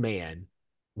best man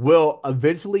will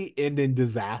eventually end in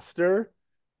disaster.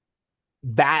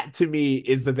 That to me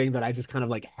is the thing that I just kind of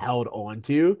like held on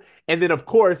to. And then, of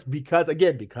course, because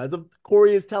of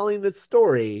Corey is telling this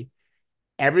story,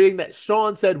 everything that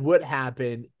Sean said would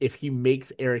happen if he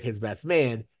makes Eric his best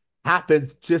man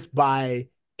happens just by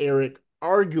Eric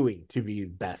arguing to be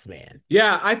best man.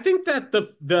 Yeah, I think that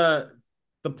the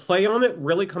play on it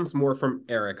really comes more from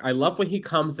Eric. I love when he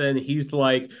comes in, he's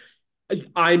like,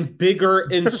 I'm bigger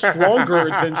and stronger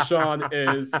than Sean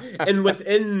is. And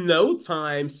within no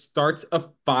time starts a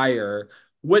fire,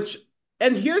 which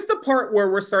and here's the part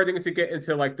where we're starting to get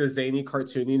into like the zany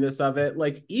cartooniness of it.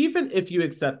 Like, even if you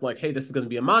accept, like, hey, this is going to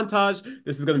be a montage,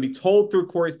 this is going to be told through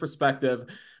Corey's perspective,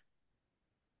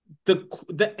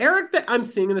 the Eric that I'm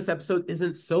seeing in this episode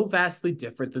isn't so vastly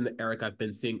different than the Eric I've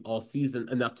been seeing all season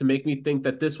enough to make me think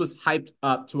that this was hyped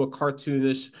up to a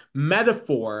cartoonish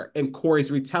metaphor in Corey's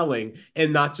retelling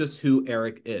and not just who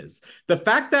Eric is. The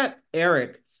fact that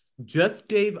Eric just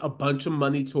gave a bunch of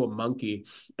money to a monkey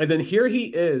and then here he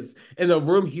is in a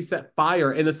room he set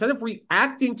fire and instead of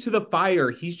reacting to the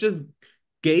fire he's just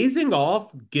gazing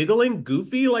off, giggling,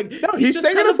 goofy. Like No, he's he's just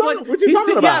singing kind a of like song. What you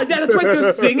talking yeah, about? that's right.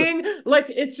 They're singing. Like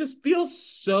it just feels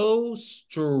so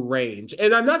strange.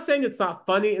 And I'm not saying it's not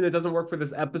funny and it doesn't work for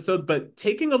this episode, but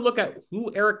taking a look at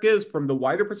who Eric is from the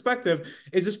wider perspective,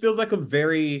 it just feels like a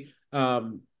very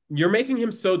you're making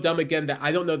him so dumb again that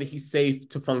I don't know that he's safe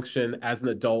to function as an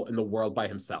adult in the world by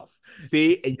himself.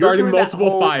 See, and Starting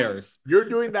multiple fires. you're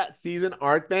doing that season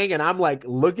arc thing, and I'm like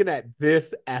looking at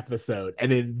this episode,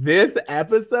 and in this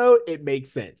episode, it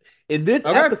makes sense. In this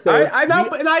Okay, episode, I know,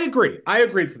 and I agree. I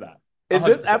agree to that. in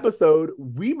this 100%. episode,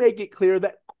 we make it clear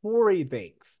that Corey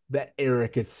thinks that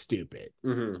Eric is stupid.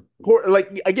 Mm-hmm.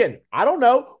 Like again, I don't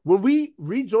know. When we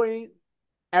rejoin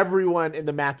everyone in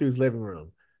the Matthews living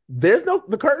room,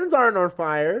 the curtains aren't on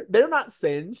fire. They're not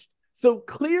singed. So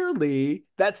clearly,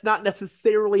 that's not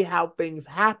necessarily how things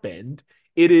happened.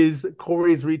 It is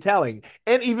Corey's retelling.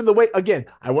 And even the way, again,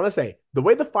 I want to say the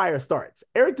way the fire starts,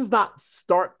 Eric does not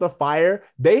start the fire.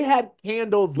 They had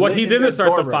candles Well, lit he in their didn't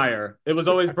start the dorm room. fire. It was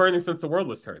always burning since the world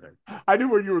was turning. I knew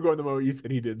where you were going the moment you said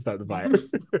he didn't start the fire.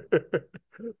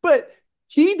 But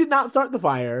he did not start the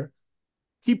fire.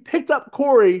 He picked up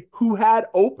Corey, who had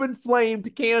open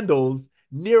flamed candles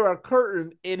near a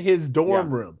curtain in his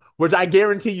dorm room, which I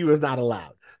guarantee you is not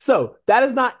allowed. So that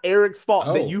is not Eric's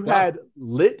fault that you had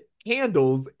lit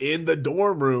candles in the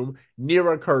dorm room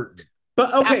near a curtain.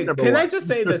 But okay, can I just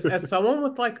say this as someone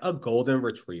with like a golden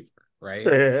retriever,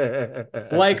 right?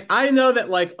 Like I know that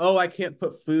like, oh, I can't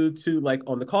put food to like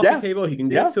on the coffee table. He can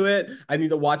get to it. I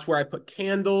need to watch where I put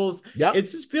candles. It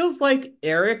just feels like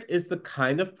Eric is the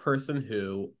kind of person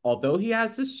who, although he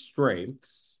has his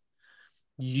strengths,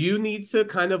 you need to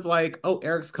kind of like, oh,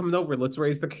 Eric's coming over. Let's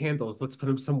raise the candles. Let's put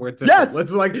him somewhere different.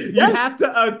 Let's like, you have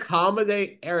to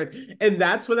accommodate Eric. And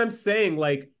that's what I'm saying.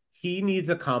 Like, he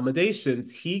needs accommodations.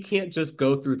 He can't just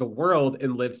go through the world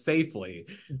and live safely.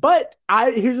 But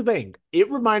here's the thing.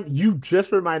 You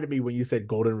just reminded me when you said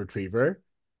golden retriever.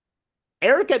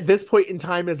 Eric at this point in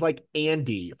time is like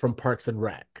Andy from Parks and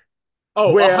Rec.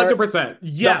 Oh, 100%.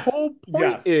 Yes. The whole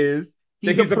point is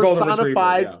he's a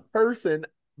personified person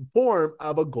form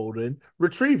of a golden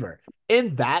retriever.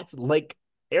 And that's like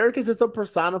Eric is just a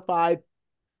personified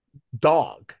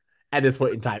dog at this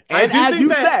point in time. And as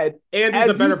you said, Andy's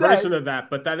a better version of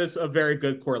that, but that is a very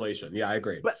good correlation. Yeah, I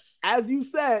agree. But as you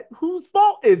said, whose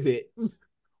fault is it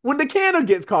when the candle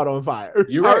gets caught on fire?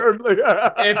 You're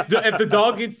right. if the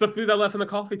dog eats the food I left on the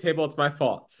coffee table, it's my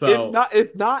fault. So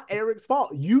it's not Eric's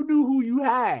fault. You knew who you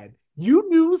had. You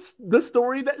knew the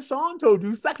story that Sean told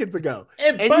you seconds ago,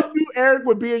 and you knew Eric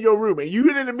would be in your room, and you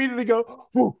didn't immediately go,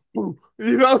 whoo, whoo,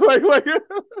 you know, like,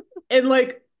 and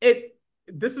like it.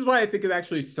 This is why I think it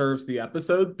actually serves the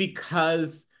episode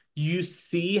because you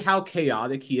see how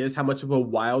chaotic he is, how much of a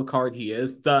wild card he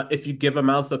is. If you give a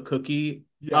mouse a cookie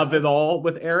of it all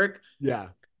with Eric,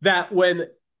 that when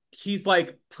he's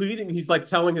like pleading, he's like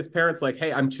telling his parents, like,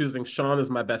 "Hey, I'm choosing Sean as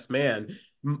my best man."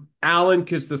 Alan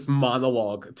gives this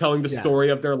monologue telling the story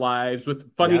of their lives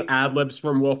with funny ad libs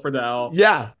from Will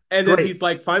Friedle. And then he's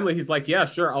like, finally, he's like, yeah,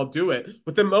 sure, I'll do it.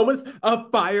 But the moments a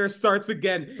fire starts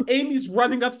again, Amy's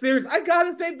running upstairs. I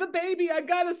gotta save the baby. I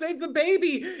gotta save the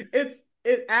baby.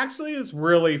 It actually is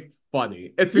really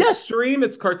funny. It's extreme,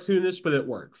 it's cartoonish, but it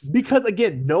works. Because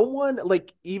again, no one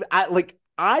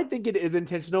I think it is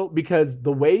intentional because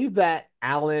the way that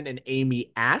Alan and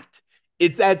Amy act,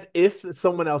 it's as if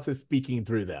someone else is speaking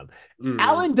through them.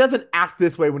 Alan doesn't act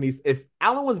this way if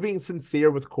Alan was being sincere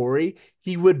with Corey,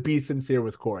 he would be sincere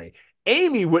with Corey.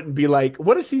 Amy wouldn't be like,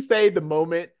 what does she say the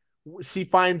moment she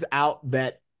finds out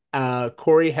that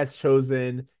Corey has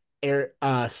chosen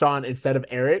Sean instead of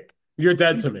Eric? You're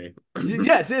dead to me.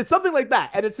 Yes, it's something like that.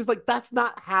 And it's just like, that's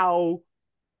not how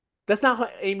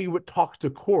Amy would talk to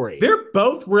Corey. They're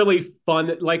both really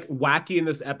fun, like wacky in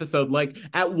this episode. Like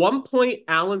at one point,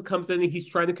 Alan comes in and he's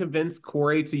trying to convince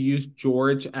Corey to use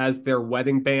George as their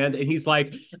wedding band. And he's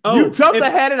like, oh, you jumped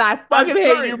ahead and I fucking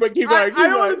hate you, but keep going. I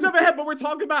don't want to jump ahead, but we're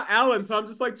talking about Alan. So I'm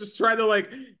just trying to like,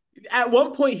 at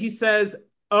one point he says,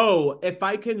 oh, if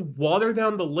I can water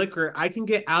down the liquor, I can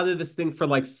get out of this thing for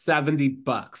like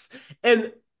 $70.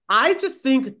 And I just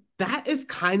think that is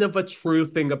kind of a true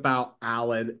thing about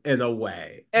Alan in a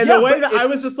way. And the way that I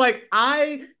was just like,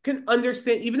 I can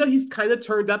understand, even though he's kind of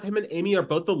turned up, him and Amy are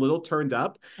both a little turned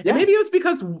up. And maybe it was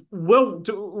because Will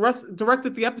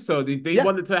directed the episode. They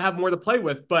wanted to have more to play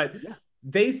with, but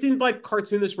they seemed like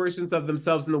cartoonish versions of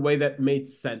themselves in a way that made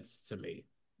sense to me.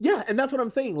 Yeah, and that's what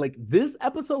I'm saying. Like, this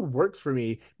episode works for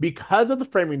me because of the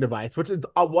framing device, which is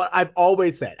what I've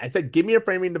always said. I said, give me a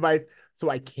framing device so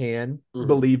I can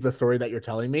believe the story that you're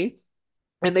telling me.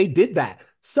 And they did that.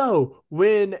 So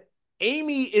when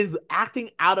Amy is acting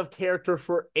out of character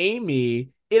for Amy,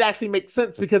 it actually makes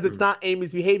sense because it's not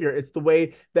Amy's behavior. It's the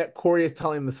way that Corey is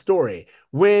telling the story.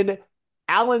 When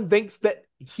Alan thinks that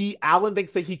he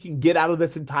can get out of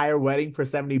this entire wedding for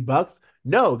 $70.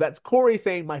 No, that's Corey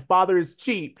saying my father is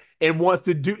cheap and wants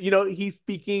to do, he's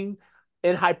speaking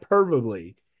in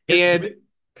hyperbole. Can And we,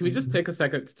 can we just take a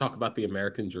second to talk about the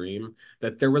American dream?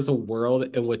 That there was a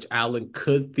world in which Alan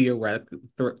could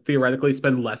theoretically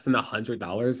spend less than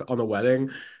 $100 on a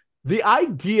wedding. the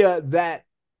idea that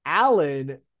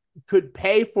Alan could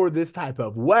pay for this type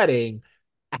of wedding,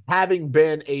 having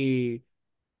been a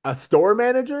store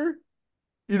manager,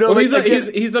 Well, like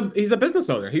again, he's a business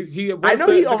owner. He I runs know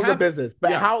he the owns a cabin. business,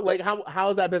 but Yeah. how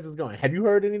is that business going? Have you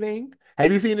heard anything?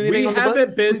 Have you seen anything We on the haven't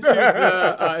books? been to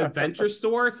the adventure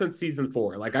store since season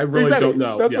 4. Like, I really Exactly. don't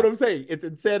know. That's Yeah. what I'm saying. It's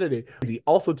insanity.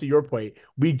 Also, to your point,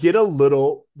 we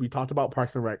talked about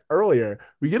Parks and Rec earlier.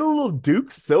 We get a little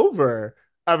Duke Silver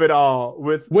of it all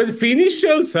with When Feeney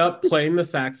shows up playing the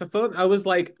saxophone, I was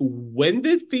like, when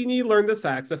did Feeney learn the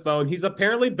saxophone? He's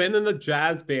apparently been in the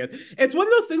jazz band. It's one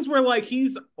of those things where, like,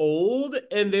 he's old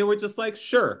and they were just like,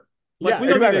 sure. Like, yeah, we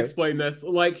don't need to exactly. explain this.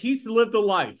 Like, he's lived a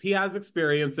life. He has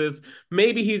experiences.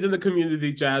 Maybe he's in the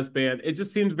community jazz band. It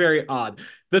just seemed very odd.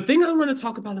 The thing I want to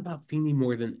talk about Feeney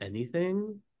more than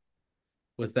anything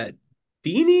was that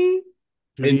Feeney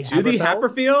Judy and Judy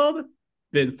Haberfeld. Happerfield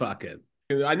been fucking.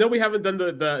 I know we haven't done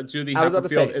the Judy I was about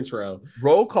to Happerfield say intro.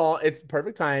 roll call. It's the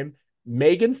perfect time.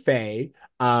 Megan Faye.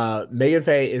 Megan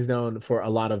Faye is known for a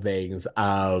lot of things.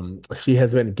 She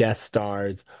has been guest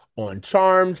stars on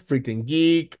Charmed, Freaked and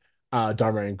Geek,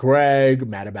 Dharma and Greg,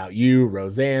 Mad About You,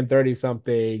 Roseanne, 30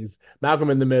 somethings, Malcolm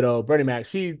in the Middle, Bernie Mac.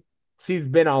 She's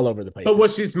been all over the place. But what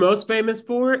she's most famous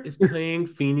for is playing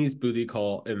Feeney's booty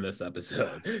call in this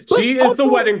episode. But She is the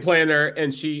also, wedding planner,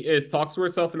 and she talks to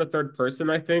herself in the third person,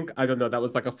 I think. I don't know. That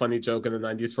was like a funny joke in the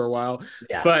 90s for a while.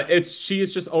 yes. But she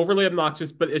is just overly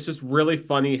obnoxious, but it's just really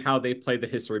funny how they play the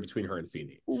history between her and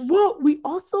Feeney. Well, we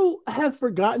also have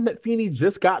forgotten that Feeney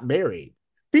just got married.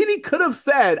 Feeney could have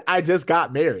said, I just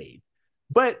got married.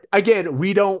 But again,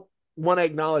 we don't want to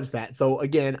acknowledge that. So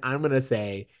again, I'm going to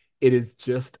say it is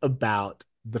just about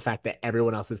the fact that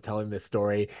everyone else is telling this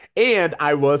story. And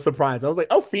I was surprised. I was like,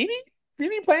 oh, Feeney?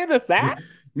 Feeney playing the sax?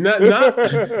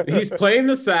 Not he's playing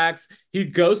the sax. He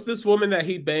ghosts this woman that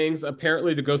he bangs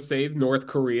apparently to go save North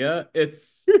Korea.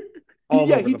 It's all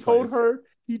over he the told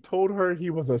place. her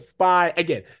he was a spy.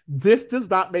 Again, this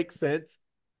does not make sense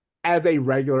as a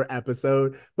regular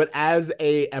episode, but as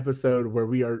a episode where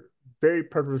we are very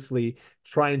purposely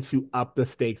trying to up the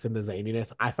stakes and the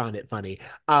zaniness, I found it funny.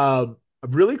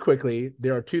 Really quickly,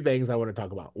 there are two things I want to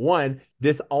talk about. One,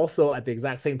 this also at the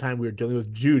exact same time we were dealing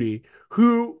with Judy,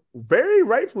 who very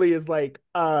rightfully is like,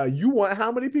 you want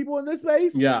how many people in this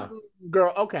space? Yeah.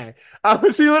 Girl, okay.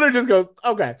 She literally just goes,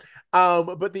 okay.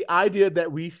 But the idea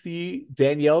that we see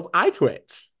Danielle's eye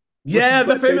twitch. Yeah,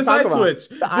 the famous eye twitch.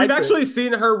 Eye We've twitch. actually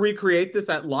seen her recreate this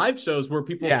at live shows where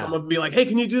people come up and be like, hey,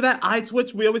 can you do that eye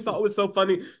twitch? We always thought it was so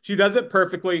funny. She does it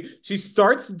perfectly. She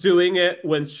starts doing it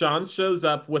when Sean shows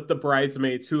up with the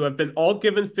bridesmaids who have been all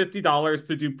given $50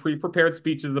 to do pre-prepared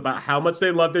speeches about how much they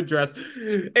love their dress.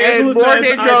 Angela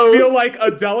says, I feel like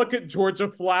a delicate Georgia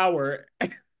flower.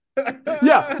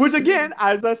 Yeah, which again,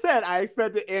 as I said, I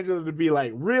expected Angela to be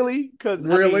like, really? Because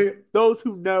really? I mean, those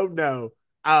who know.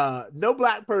 No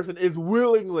black person is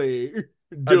willingly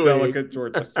doing a delicate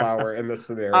Georgia flower in this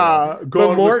scenario.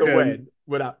 Going with the wind.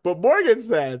 But Morgan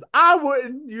says, I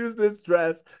wouldn't use this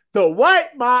dress to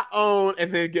wipe my own,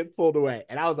 and then it gets pulled away.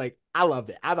 And I was like, I loved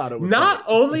it. I thought it was not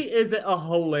only is it a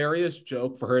hilarious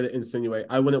joke for her to insinuate,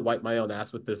 I wouldn't wipe my own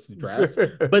ass with this dress,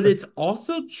 but it's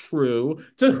also true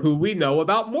to who we know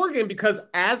about Morgan, because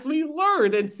as we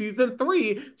learned in season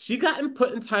 3, she got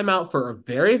put in timeout for a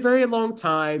very, very long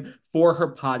time for her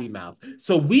potty mouth.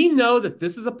 So we know that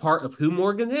this is a part of who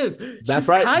Morgan is. That's She's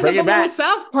right. kind of a little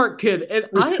South Park kid. And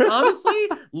I honestly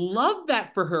love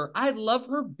that for her. I love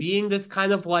her being this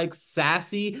kind of like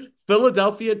sassy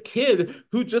Philadelphia kid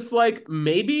who just like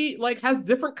maybe like has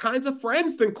different kinds of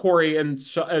friends than Corey and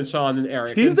Sean and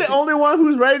Eric. She's the only one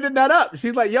who's ready to nut up.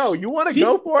 She's like, yo, you want to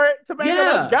go for it,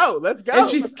 Topanga? Yeah. Let's go. And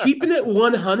she's keeping it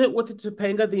 100 with the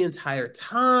Topanga the entire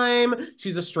time.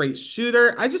 She's a straight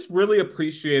shooter. I just really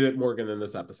appreciated Morgan in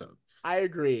this episode. I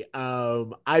agree.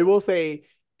 I will say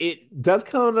it does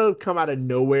kind of come out of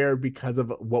nowhere because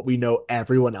of what we know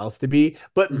everyone else to be,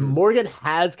 but Morgan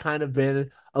has kind of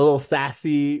been a little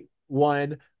sassy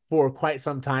one for quite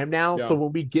some time now. Yeah. So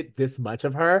when we get this much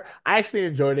of her, I actually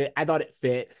enjoyed it. I thought it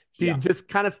fit. She just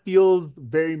kind of feels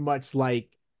very much like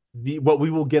what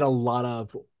we will get a lot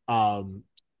of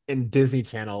in Disney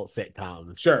Channel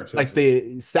sitcoms, Sure, sure, like sure.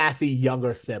 the sassy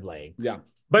younger sibling. Yeah.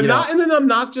 But You know, not in an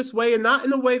obnoxious way and not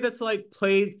in a way that's like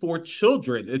played for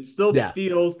children. It still yeah.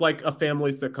 feels like a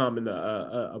family sitcom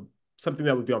and something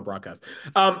that would be on broadcast.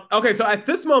 Okay, so at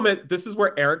this moment, this is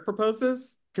where Eric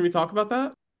proposes. Can we talk about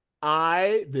that?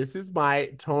 This is my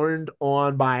turned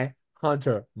on by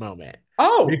Hunter moment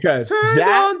Oh, because turned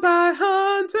on by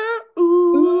Hunter.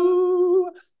 Ooh.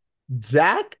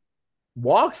 Jack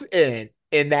walks in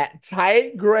that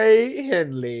tight gray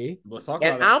Henley, Let's talk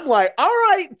and about it. I'm like, all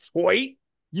right, Toy,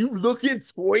 you looking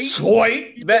Toy, Toy,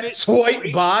 keeping that it toy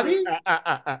Toy. body.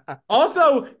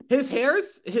 Also, his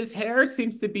hair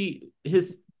seems to be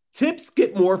his tips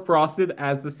get more frosted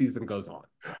as the season goes on.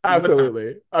 What's happening?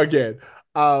 Absolutely. Again.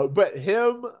 But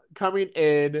him coming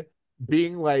in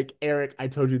being like, Eric, I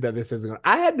told you that this isn't gonna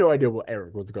I had no idea what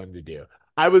Eric was going to do.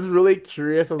 I was really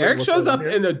curious. I was like, Eric what's shows going on up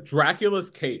here? in a Dracula's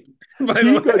cape, by the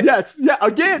He goes, way. yes, yeah.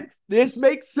 Again, this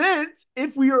makes sense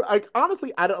if we are like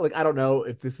honestly, I don't know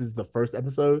if this is the first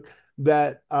episode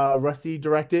that Rusty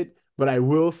directed, but I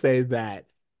will say that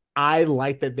I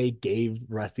like that they gave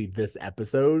Rusty this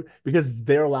episode because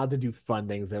they're allowed to do fun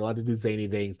things, they're allowed to do zany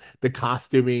things. The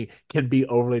costuming can be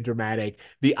overly dramatic.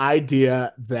 The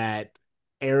idea that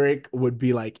Eric would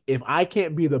be like, if I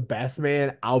can't be the best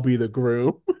man, I'll be the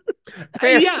groom.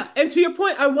 And Yeah, and to your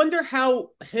point, I wonder how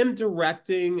him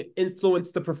directing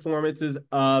influenced the performances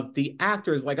of the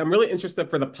actors. Like, I'm really interested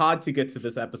for the pod to get to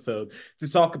this episode to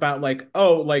talk about like,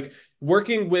 oh, like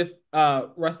working with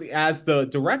Rusty as the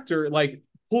director, like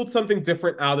pulled something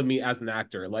different out of me as an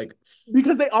actor. Like,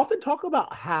 because they often talk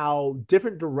about how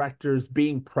different directors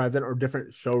being present or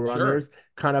different sure, showrunners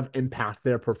kind of impact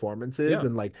their performances yeah,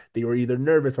 and like they were either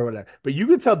nervous or whatever. But you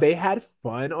could tell they had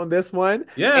fun on this one. And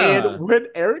yeah, when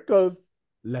Eric goes,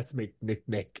 let's make Nick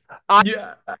Nick, I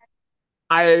yeah.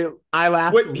 I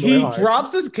laughed When really he hard.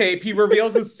 drops his cape, he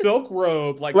reveals his silk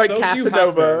robe, like Like so Hugh Hefner,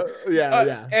 Casanova. Yeah,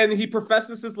 yeah. and he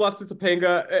professes his love to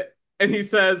Topanga, and he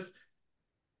says,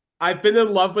 I've been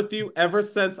in love with you ever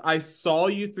since I saw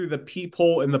you through the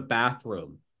peephole in the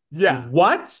bathroom. Yeah.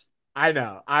 What? I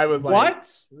know. I was like,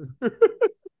 What?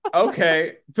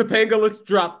 Okay, Topanga, let's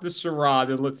drop the charade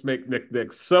and let's make Nick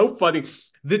Nick. So funny.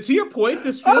 To your point,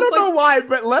 this I feels don't like know why,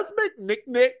 but let's make Nick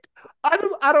Nick. I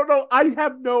don't know. I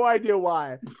have no idea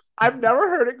why. I've never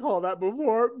heard it called that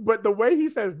before, but the way he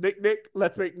says Nick Nick,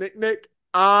 let's make Nick Nick.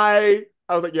 I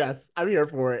was like, yes, I'm here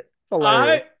for it. It's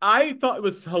hilarious. I thought it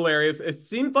was hilarious. It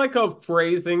seemed like a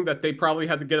phrasing that they probably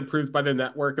had to get approved by the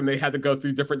network and they had to go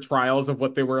through different trials of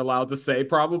what they were allowed to say,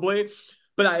 probably.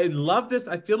 But I love this.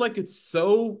 I feel like it's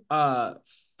so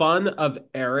fun of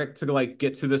Eric to like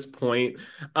get to this point.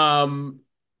 Um,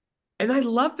 and I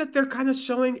love that they're kind of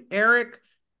showing Eric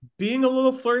being a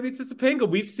little flirty to Topanga.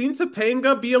 We've seen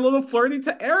Topanga be a little flirty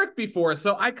to Eric before,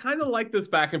 so I kind of like this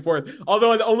back and forth.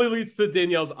 Although it only leads to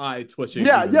Danielle's eye twitching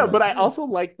Yeah, even yeah, more. but I also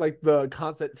like the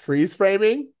constant freeze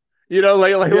framing.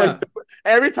 Like Yeah,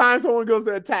 every time someone goes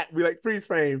to attack, we like freeze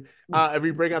frame and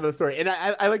we bring out the story. And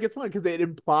I like it's fun because it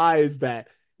implies that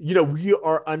we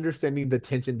are understanding the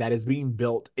tension that is being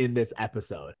built in this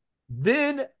episode.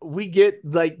 Then we get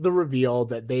like the reveal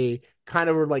that they kind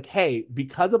of were like, hey,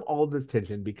 because of all of this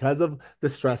tension, because of the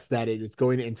stress that it is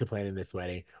going into planning this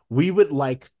wedding,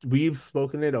 we've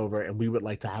spoken it over and we would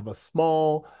like to have a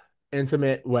small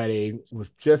intimate wedding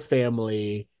with just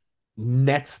family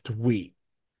next week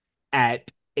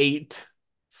at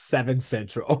 7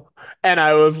 Central. And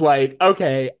I was like,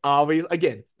 okay, obviously,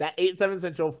 again, that 7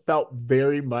 Central felt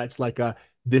very much like a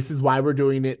this is why we're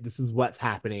doing it. This is what's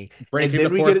happening. And breaking the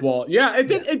then we get fourth it. wall. Yeah, it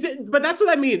Yeah. did. It did. But that's what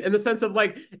I mean in the sense of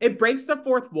like it breaks the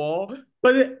fourth wall,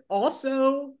 but it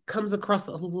also comes across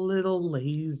a little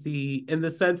lazy in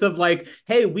the sense of like,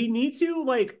 hey, we need to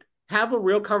like have a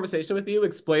real conversation with you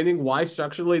explaining why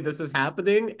structurally this is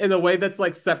happening in a way that's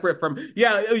like separate from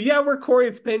we're Corey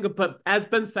and Topanga, but as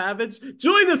Ben Savage,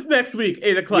 join us next week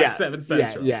 8 o'clock Yeah. 7 Yeah.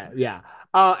 Central. Yeah. Yeah.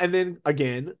 And then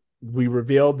again, we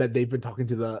revealed that they've been talking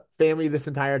to the family this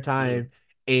entire Mm. time.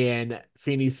 And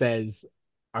Feeney says,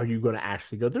 are you going to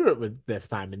actually go through it with this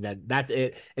time? And then that's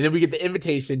it. And then we get the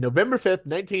invitation November 5th,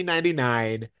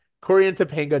 1999,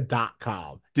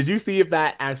 CoreyandTopanga.com. Did you see if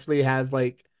that actually has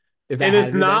like, if that It has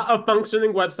is anything? not a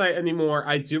functioning website anymore.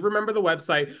 I do remember the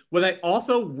website. What I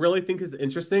also really think is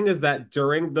interesting is that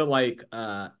during the like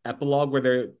epilogue where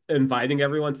they're inviting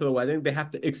everyone to the wedding, they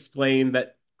have to explain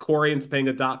that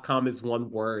CoreyandTopanga.com is one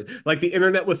word. Like the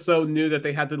internet was so new that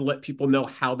they had to let people know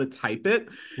how to type it.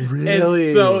 And so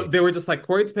Really? they were just like,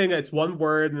 Corey and Topanga, it's one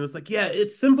word. And it's like, yeah,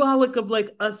 it's symbolic of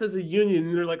like us as a union.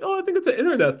 And they're like, oh, I think it's an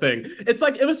internet thing. It's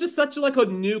like, it was just such like a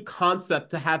new concept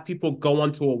to have people go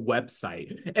onto a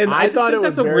website. And I I just thought it think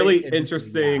was that's a very really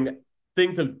interesting. Yeah. interesting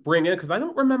thing to bring in because I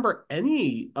don't remember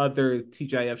any other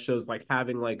TGIF shows like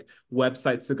having like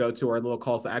websites to go to or little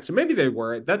calls to action. Maybe they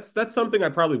were. That's something I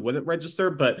probably wouldn't register,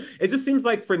 but it just seems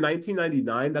like for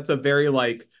 1999, that's a very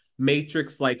like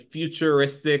Matrix like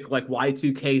futuristic like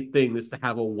Y2K thing is to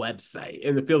have a website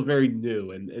and it feels very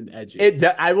new and edgy.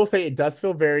 I will say it does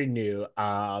feel very new.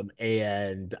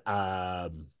 And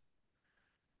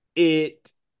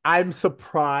it I'm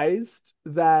surprised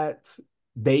that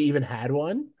they even had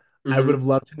one. I would have Mm-hmm.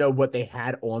 loved to know what they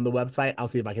had on the website. I'll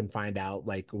see if I can find out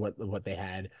like what they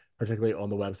had particularly on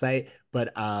the website.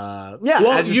 But yeah, I Well, just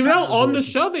thought it was on really the interesting.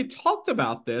 show, they talked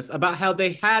about this, about how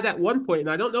they had at one point, and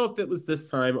I don't know if it was this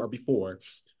time or before,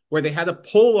 where they had a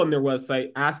poll on their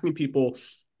website asking people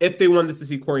if they wanted to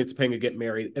see Corey and Topanga get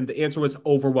married, and the answer was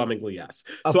overwhelmingly yes.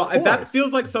 Of That course.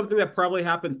 feels like something that probably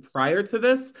happened prior to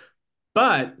this,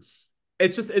 but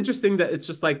it's just interesting that it's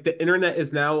just like the internet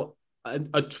is now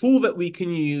a tool that we can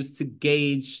use to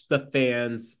gauge the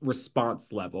fans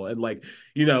response level and like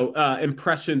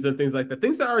impressions and things like that,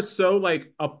 things that are so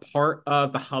like a part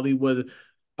of the Hollywood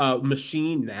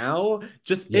machine now,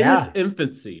 just in its Yeah.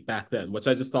 infancy back then, which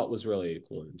I just thought was really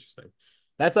cool and interesting.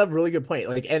 That's a really good point.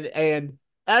 Like, and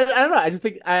I don't know. I just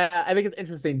think I think it's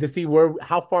interesting to see where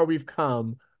how far we've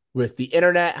come with the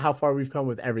internet, how far we've come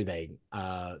with everything.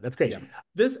 That's great. Yeah.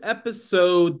 This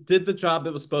episode did the job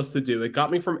it was supposed to do. It got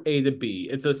me from A to B.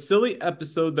 It's a silly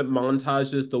episode that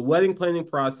montages the wedding planning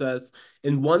process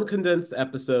in one condensed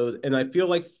episode. And I feel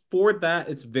like for that,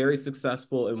 it's very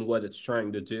successful in what it's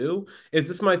trying to do. Is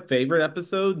this my favorite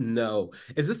episode? No.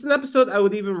 Is this an episode I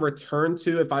would even return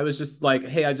to if I was just like,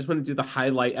 hey, I just want to do the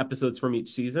highlight episodes from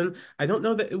each season? I don't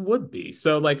know that it would be.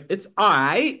 So, like, it's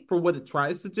I for what it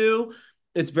tries to do.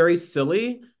 It's very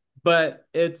silly, but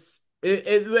it's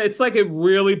like it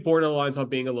really borderlines on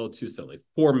being a little too silly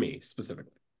for me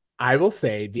specifically. I will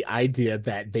say the idea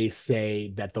that they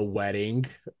say that the wedding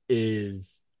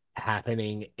is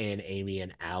happening in Amy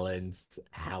and Alan's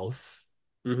house,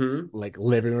 Mm-hmm. like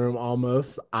living room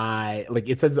almost. I like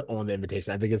it says on the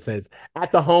invitation. I think it says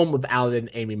at the home of Alan and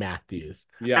Amy Matthews.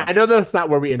 Yeah. I know that's not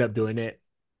where we end up doing it,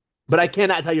 but I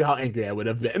cannot tell you how angry I would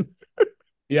have been.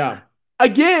 Yeah.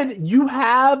 Again, you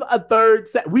have a third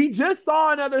set. We just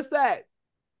saw another set.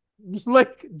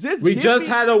 Like, We just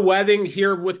had a wedding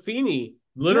here with Feeney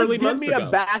just literally give months me a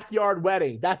ago. backyard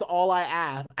wedding. That's all I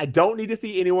ask. I don't need to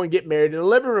see anyone get married in the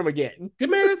living room again. Get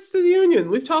married to the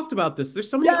union. We've talked about this. There's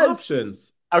so many Yes.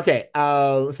 options. Okay.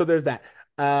 So there's that.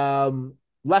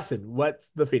 Lesson.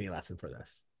 What's the Feeny lesson for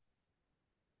this?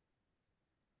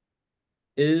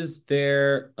 Is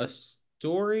there a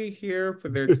story here for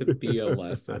there to be a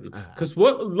lesson? Because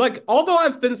what, like, although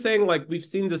I've been saying, like, we've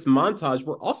seen this montage,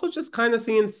 we're also just kind of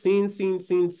seeing scene.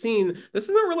 This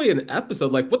isn't really an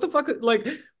episode. Like, what the fuck? Like,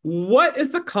 what is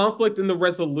the conflict in the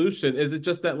resolution? Is it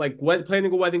just that, like,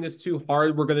 planning a wedding is too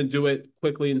hard? We're going to do it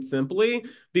quickly and simply?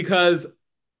 Because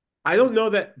I don't know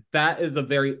that that is a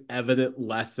very evident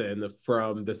lesson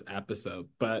from this episode,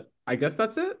 but I guess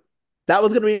that's it. That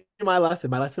was gonna be my lesson.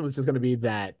 My lesson was just gonna be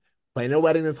that planning a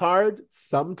wedding is hard.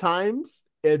 Sometimes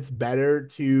it's better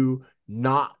to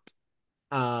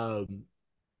um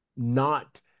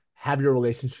not have your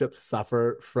relationship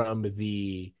suffer from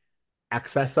the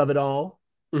excess of it all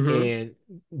Mm-hmm.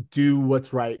 and do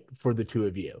what's right for the two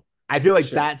of you. I feel like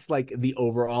Sure. that's like the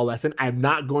overall lesson. I'm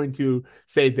not going to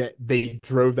say that they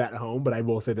drove that home, but I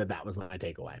will say that that was my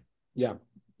takeaway. Yeah.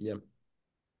 Yeah.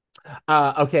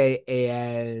 Okay,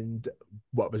 and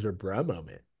what was your bruh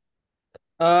moment?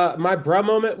 My bruh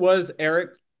moment was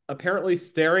Eric apparently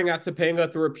staring at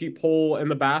Topanga through a peephole in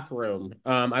the bathroom.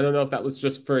 I don't know if that was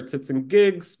just for tits and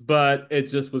gigs, but it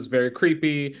just was very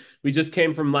creepy. We just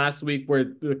came from last week where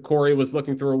Corey was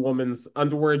looking through a woman's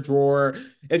underwear drawer.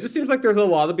 It just seems like there's a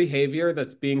lot of behavior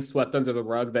that's being swept under the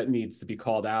rug that needs to be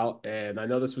called out. And I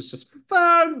know this was just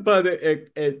fun, but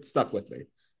it stuck with me.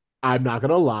 I'm not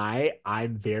gonna lie,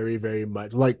 I'm very, very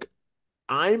much like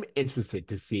I'm interested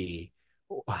to see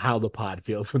how the pod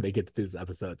feels when they get to these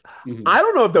episodes. Mhm. I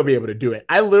don't know if they'll be able to do it.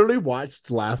 I literally watched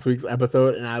last week's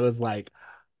episode and I was like,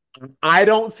 I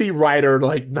don't see Ryder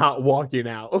like not walking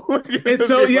out. And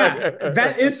so yeah,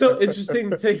 that is so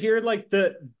interesting to hear like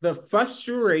the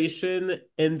frustration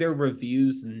in their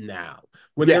reviews now.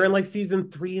 When they're Yeah, in like season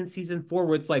 3 and season 4,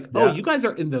 where it's like, oh, yeah, you guys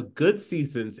are in the good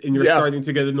seasons and you're yeah. starting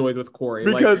to get annoyed with Corey.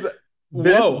 Like, Because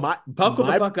this Whoa, buckle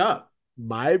the fuck up.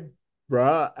 my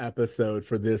bruh episode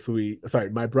for this week. Sorry,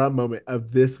 my bruh moment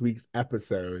of this week's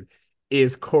episode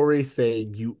is Corey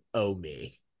saying, "You owe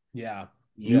me. Yeah.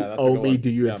 Yeah, You that's a owe good me. one. Do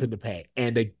you Yeah. intend to pay?"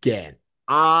 And again,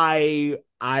 I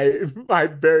I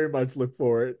very much look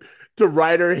forward to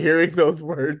Ryder hearing those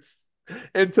words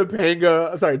and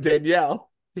Topanga, sorry, Danielle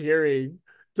hearing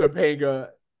Topanga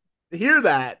hear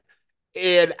that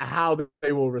and how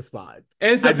they will respond.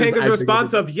 And Topanga's I think it'll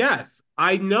response be, of yes,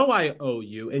 I know I owe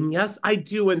you, and yes, I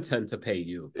do intend to pay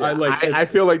you. I yeah, like I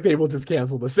it's feel like they will just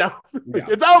cancel the show. yeah,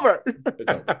 It's over.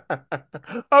 it's over.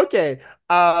 Okay.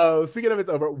 Speaking of it's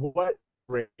over, what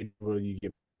grade will you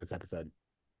give this episode?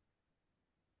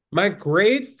 My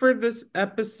grade for this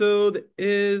episode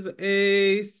is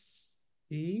a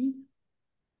C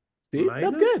See,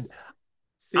 that's good. minus.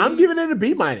 I'm C. giving it a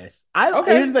B minus. I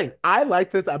Okay. Here's the thing. I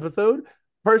like this episode.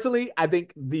 Personally, I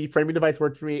think the framing device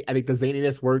worked for me. I think the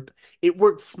zaniness worked. It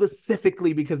worked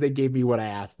specifically because they gave me what I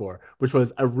asked for, which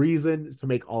was a reason to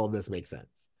make all of this make sense.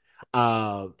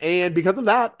 And because of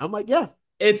that, I'm like, yeah,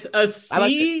 It's a I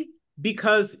liked it. C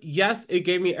because yes, it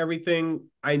gave me everything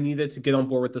I needed to get on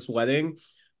board with this wedding,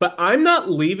 but I'm not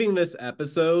leaving this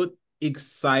episode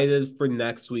excited for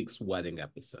next week's wedding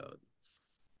episode.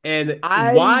 And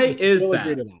why I is will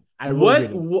agree that? to that. I will agree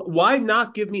to that. Why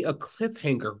not give me a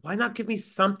cliffhanger? Why not give me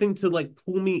something to like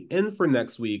pull me in for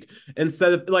next week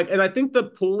instead of like, and I think the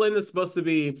pull in is supposed to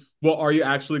be, well, are you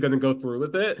actually going to go through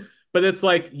with it? But it's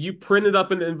like you printed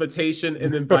up an invitation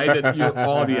and invited your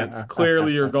audience.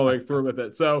 Clearly, you're going through with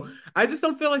it. So I just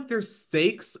don't feel like there's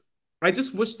stakes. I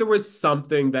just wish there was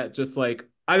something that just like,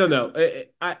 I don't know.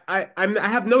 I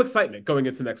have no excitement going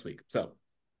into next week. So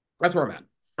that's where I'm at.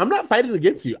 I'm not fighting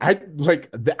against you.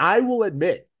 I will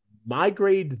admit my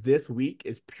grade this week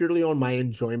is purely on my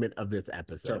enjoyment of this Sure,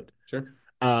 episode. sure.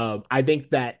 I think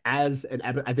that I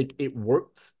think it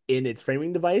works in its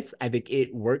framing device. I think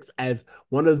it works as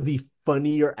one of the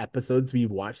funnier episodes we've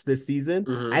watched this season.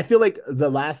 I Mm-hmm. feel like the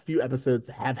last few episodes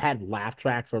have had laugh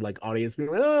tracks or like audience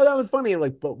being like, "Oh, that was funny," and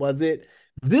like, but was it?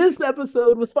 This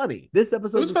episode was funny. This It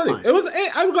episode was was funny. fun. It was.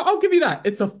 I'll give you that.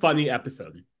 It's a funny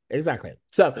episode. Exactly.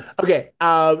 So, It's okay,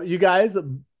 you guys,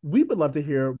 we would love to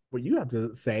hear what you have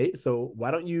to say. So,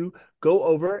 why don't you go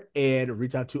over and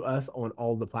reach out to us on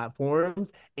all the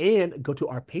platforms and go to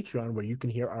our Patreon where you can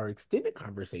hear our extended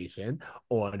conversation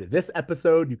on this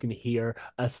episode. You can hear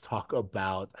us talk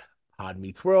about Pod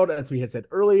Meets World, as we had said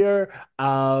earlier.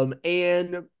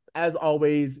 And as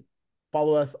always,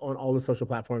 follow us on all the social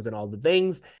platforms and all the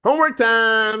things. Homework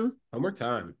time. homework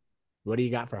time. What do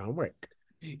you got for homework?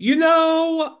 You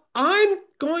know, I'm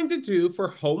going to do for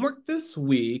homework this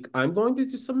week, I'm going to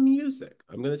do some music.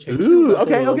 I'm going to change things Ooh, up a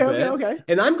okay, little okay, okay, bit. okay.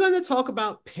 And I'm going to talk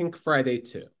about Pink Friday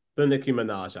 2, the Nicki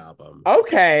Minaj album.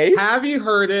 Okay. Have you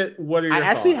heard it? What are I your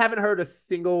actually thoughts? haven't heard a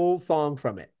single song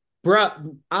from it.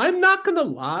 Bruh, I'm not gonna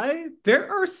lie, there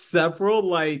are several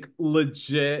like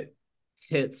legit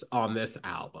hits on this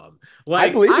album. I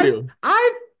Like believe you.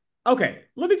 I've okay,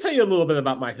 let me tell you a little bit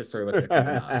about my history with Nicki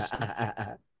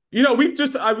Minaj. You know, we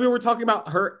were talking about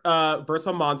her verse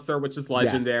on Monster, which is Yes.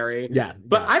 legendary. Yeah,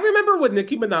 But yeah, I remember when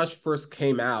Nicki Minaj first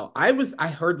came out, I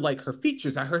heard like her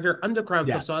features, I heard her underground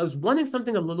yeah. stuff. So I was wanting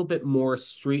something a little bit more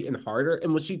street and harder.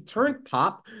 And when she turned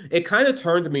pop, it kind of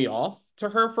turned me off to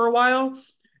her for a while.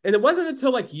 And it wasn't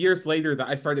until like years later that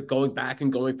I started going back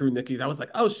and going through Nicki's. I was like,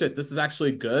 oh shit, this is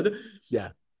actually good.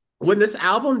 Yeah. When this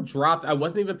album dropped, I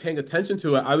wasn't even paying attention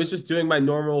to it. I was just doing my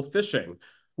normal fishing,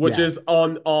 which Yeah. is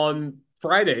on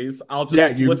Fridays. I'll Yeah,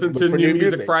 just you listen look to for New new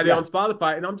Music music. Friday Yeah. on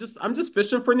Spotify, and I'm just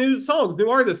fishing for new songs, new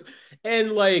artists,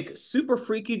 and like Super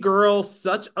Freaky Girl,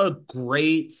 such a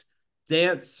great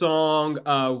dance song.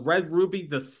 Red Ruby,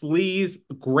 The Sleaze,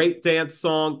 great dance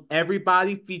song.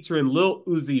 Everybody featuring Lil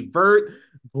Uzi Vert,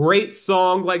 great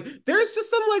song. Like there's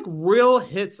just some like real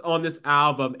hits on this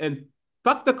album, and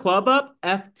Fuck the Club Up,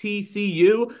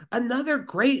 FTCU, another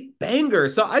great banger.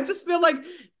 So I just feel like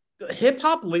hip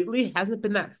hop lately hasn't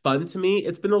been that fun to me.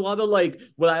 It's been a lot of like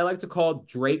what I like to call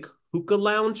Drake hookah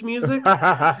lounge music.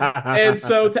 And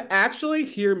so to actually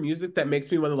hear music that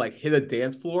makes me want to like hit a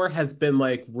dance floor has been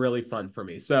like really fun for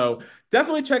me. So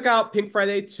definitely check out Pink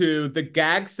Friday 2, the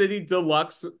Gag City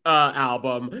Deluxe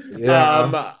album.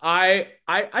 Yeah. I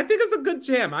think it's a good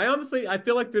jam. I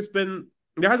feel like there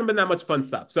hasn't been that much fun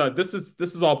stuff. So this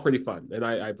is all pretty fun, and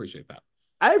I appreciate that.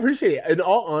 I appreciate it. In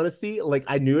all honesty, like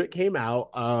I knew it came out.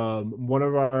 One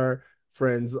of our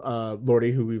friends,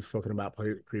 Lordy, who we've spoken about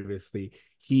previously,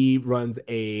 he runs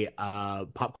a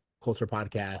pop culture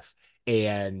podcast,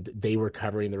 and they were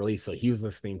covering the release, so he was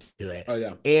listening to it. Oh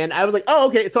yeah. And I was like, oh,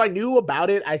 okay. So I knew about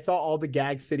it. I saw all the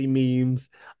Gag City memes.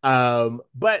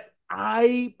 But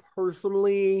I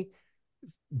personally,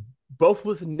 both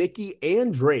with Nicki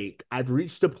and Drake, I've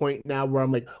reached a point now where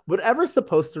I'm like, whatever's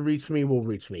supposed to reach me will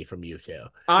reach me from you too.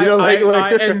 You know,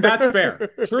 And that's fair.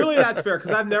 Truly, that's fair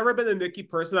because I've never been a Nicki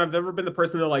person. I've never been the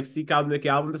person to like seek out a Nicki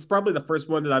album. This is probably the first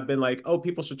one that I've been like, oh,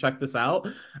 people should check this out.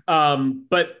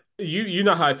 But you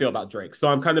know how I feel about Drake, so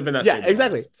I'm kind of in that Yeah, same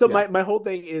exactly. wheelhouse. So Yeah, my whole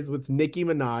thing is with Nicki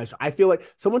Minaj. I feel like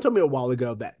someone told me a while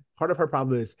ago that part of her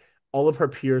problem is all of her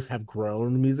peers have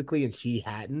grown musically and she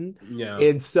hadn't. yeah.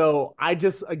 And so I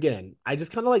just kind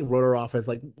of like wrote her off as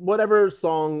like whatever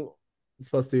song is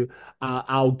supposed to,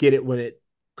 I'll get it when it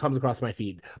comes across my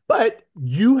feed. But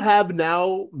you have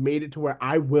now made it to where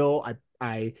I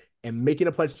am making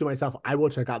a pledge to myself. I will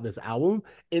check out this album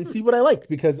and see what I like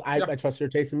because Yeah. I trust your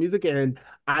taste in music and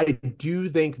I do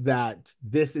think that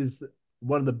this is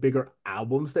one of the bigger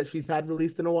albums that she's had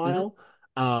released in a Mhm. while.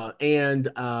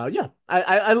 Yeah,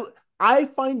 I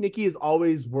find Nicki is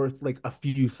always worth like a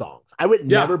few songs. I would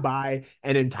never Yeah. buy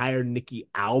an entire Nicki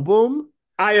album,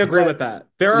 I agree but with that.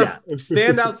 There yeah, are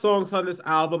standout songs on this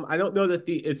album. I don't know that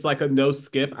it's like a no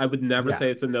skip. I would never yeah,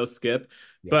 say it's a no skip.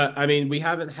 yeah. But I mean, we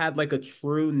haven't had like a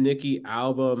true Nicki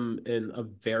album in a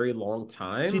very long She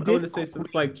time. I want did to say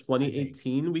since like Queen, I think.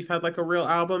 2018, we've had like a real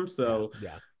album. Yeah, So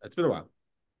yeah. it's been a while.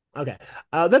 Okay,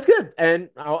 that's good, and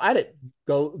I'll add it.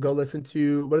 Go listen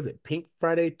to what is it? Pink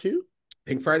Friday 2?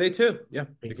 Pink Friday too. Yeah,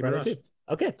 Pink Nicki Friday Minaj. 2.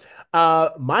 Okay.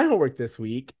 My homework this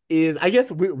week is I guess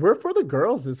we're for the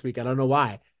girls this week. I don't know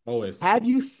why. Always. Have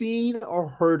you seen or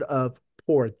heard of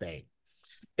Poor Things?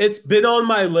 It's been on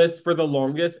my list for the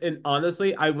longest, and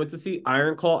honestly, I went to see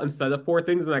Iron Claw instead of Poor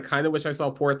Things, and I kind of wish I saw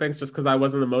Poor Things just because I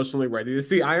wasn't emotionally ready to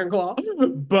see Iron Claw.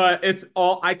 But it's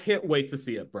all I can't wait to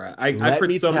see it, Brett. I've Let heard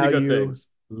me so many tell good you, things.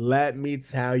 let me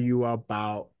tell you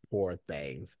about Poor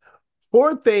Things.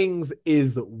 Poor Things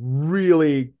is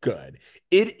really good.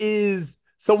 It is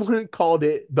someone called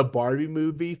it the Barbie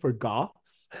movie for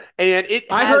goths, and it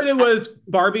I has heard it was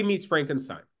Barbie meets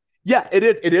Frankenstein. yeah, it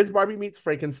is. It is Barbie meets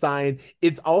Frankenstein.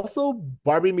 It's also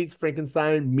Barbie meets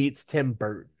Frankenstein meets Tim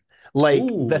Burton. Like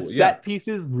the Ooh, yeah, set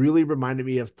pieces really reminded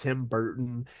me of Tim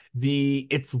Burton.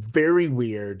 It's very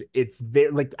weird. It's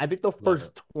very like I think the love it.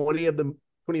 first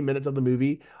 20 minutes of the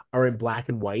movie are in black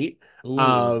and white. Ooh,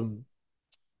 Um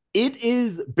it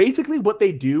is basically what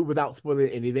they do without spoiling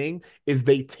anything is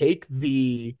they take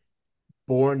the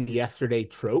born yesterday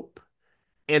trope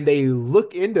and they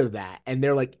look into that and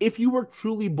they're like, if you were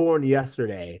truly born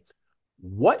yesterday,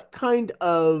 what kind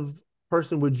of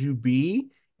person would you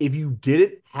be if you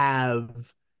didn't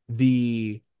have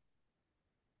the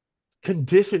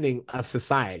conditioning of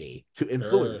society to sure,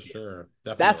 influence you? sure,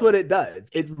 That's what definitely. it does.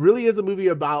 It really is a movie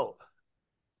about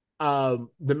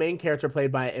the main character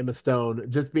played by Emma Stone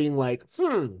just being like,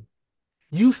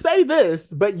 you say this,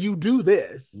 but you do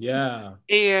this. Yeah,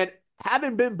 And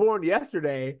having been born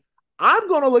yesterday, I'm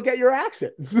gonna look at your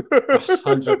actions.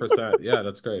 100%. Yeah,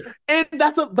 that's great. And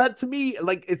that to me,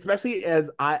 like especially as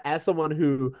someone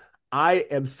who I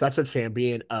am such a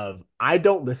champion of I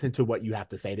don't listen to what you have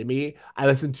to say to me. I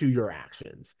listen to your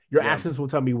actions. Your Yeah. actions will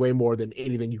tell me way more than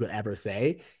anything you could ever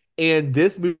say. And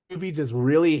this movie just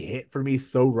really hit for me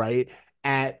so right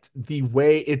at the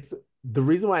way it's the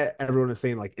reason why everyone is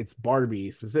saying like it's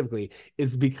Barbie specifically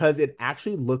is because it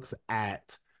actually looks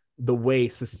at the way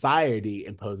society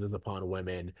imposes upon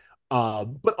women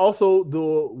but also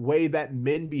the way that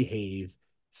men behave,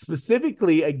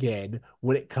 specifically again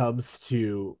when it comes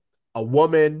to a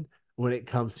woman, when it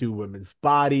comes to women's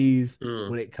bodies, Mm.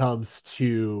 when it comes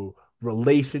to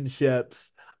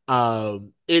relationships.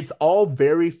 It's all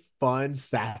very fun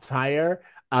satire.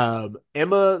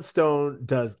 Emma Stone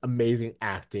does amazing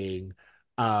acting.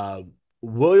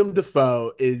 William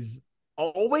Defoe is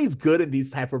always good in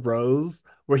these type of roles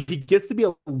where he gets to be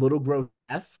a little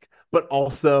grotesque but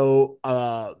also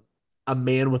a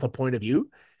man with a point of view.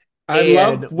 I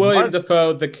And love William Mark,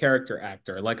 Dafoe, the character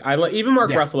actor. Like I like even Mark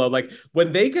yeah, Ruffalo. Like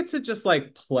when they get to just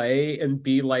like play and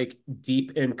be like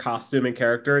deep in costume and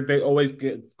character, they always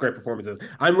get great performances.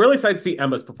 I'm really excited to see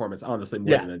Emma's performance, honestly, more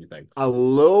yeah, than anything. a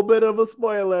little bit of a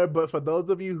spoiler, but for those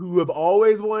of you who have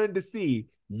always wanted to see,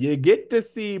 you get to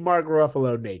see Mark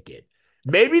Ruffalo naked.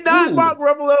 Maybe not Mark Ooh,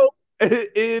 Ruffalo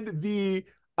in the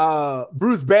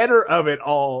Bruce Banner of it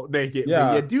all naked, but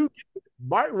you yeah. do.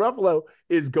 Mark Ruffalo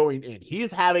is going in. He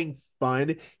is having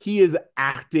fun. He is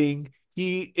acting.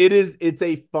 It's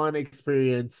a fun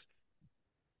experience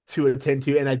to attend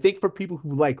to. And I think for people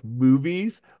who like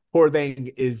movies, Poor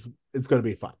Thing is it's going to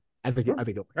be fun. Sure. I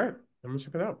think it'll All right. I'm gonna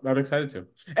check it out. I'm excited to.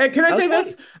 And can I say okay.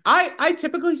 this? I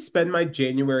typically spend my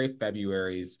January,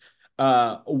 Februaries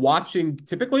watching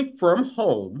typically from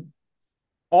home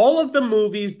all of the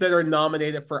movies that are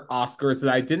nominated for Oscars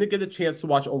that I didn't get a chance to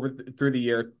watch through the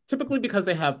year, typically because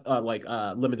they have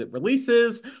limited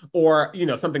releases or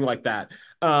something like that.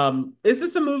 Is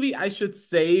this a movie I should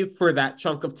save for that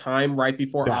chunk of time right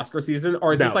before No, Oscar season,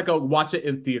 or is this no. like a watch it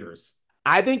in theaters?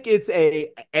 I think it's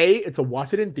a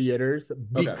watch it in theaters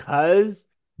Okay. because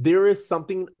there is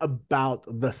something about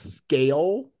the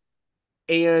scale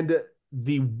and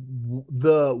the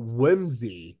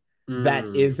whimsy that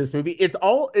is Mm, this movie.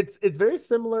 It's very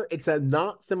similar. It's a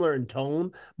not similar in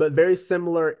tone, but very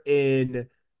similar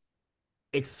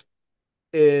ex,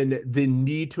 in the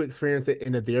need to experience it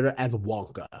in a theater as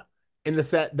Wonka. In the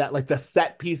set that like the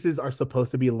set pieces are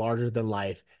supposed to be larger than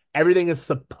life. Everything is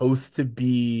supposed to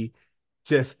be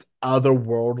just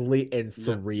otherworldly and yeah.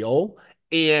 surreal.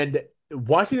 And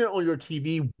watching it on your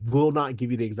TV will not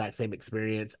give you the exact same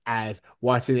experience as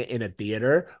watching it in a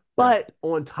theater. Right. But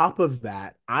on top of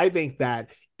that, I think that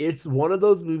it's one of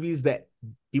those movies that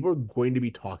people are going to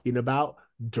be talking about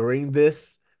during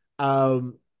this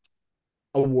um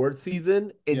award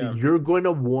season, and Yeah. you're going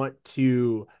to want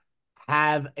to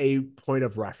have a point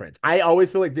of reference. I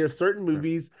always feel like there's certain Sure.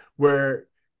 movies where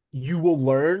you will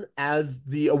learn as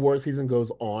the award season goes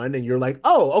on, and you're like,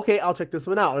 oh, okay, I'll check this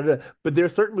one out. But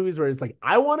there's certain movies where it's like,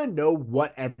 I want to know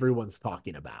what everyone's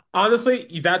talking about.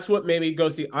 Honestly, that's what made me go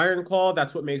see Iron Claw.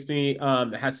 That's what makes me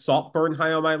has Saltburn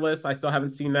high on my list. I still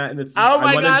haven't seen that, and it's Oh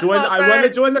my God, I want to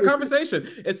Saltburn! join the conversation.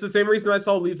 It's the same reason I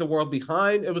saw Leave the World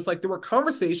Behind. It was like there were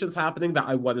conversations happening that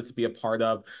I wanted to be a part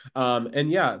of.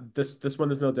 And yeah, this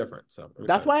one is no different. So I'm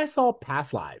That's excited. why I saw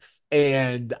Past Lives.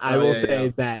 And I Oh will yeah, say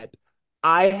yeah. that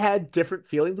I had different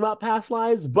feelings about Past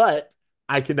Lives, but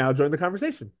I can now join the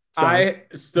conversation. So I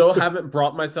still haven't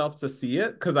brought myself to see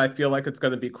it because I feel like it's going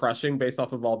to be crushing based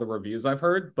off of all the reviews I've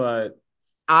heard. But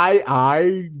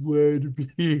I would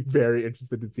be very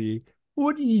interested to see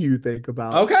what do you think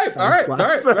about okay, all Past right, all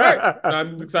right, Lives. all right.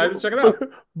 I'm excited to check it out.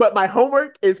 But my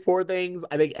homework is Poor Things.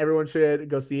 I think everyone should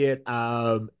go see it.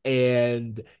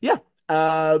 And yeah,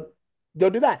 go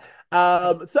do that.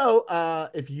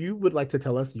 If you would like to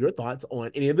tell us your thoughts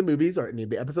on any of the movies or any of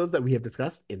the episodes that we have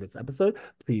discussed in this episode,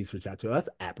 please reach out to us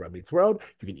at Bro Meets World.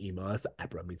 You can email us at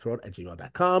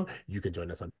bromeetsworld@gmail.com. You can join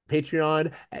us on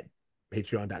Patreon at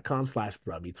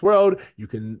patreon.com/World. You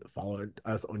can follow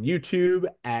us on YouTube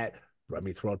at Bro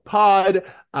Meets World Pod.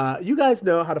 You guys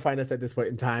know how to find us at this point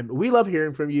in time. We love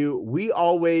hearing from you. We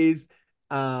always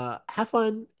have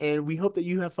fun, and we hope that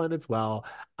you have fun as well.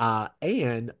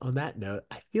 And on that note,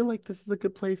 I feel like this is a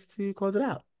good place to close it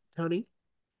out. Tony,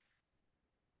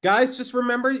 Guys, just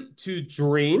remember to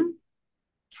dream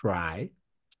try.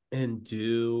 and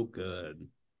do good.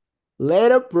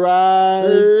 Later,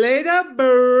 bros. Later,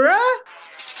 bruh.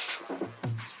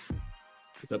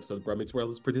 This episode of Bro Meets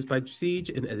World is produced by Siege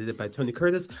and edited by Tony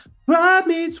Curtis. Bro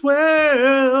Meets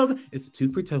World is the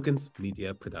Two Free Tokens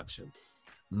media production.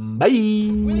 Bye.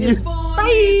 When it's boy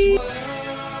meets world.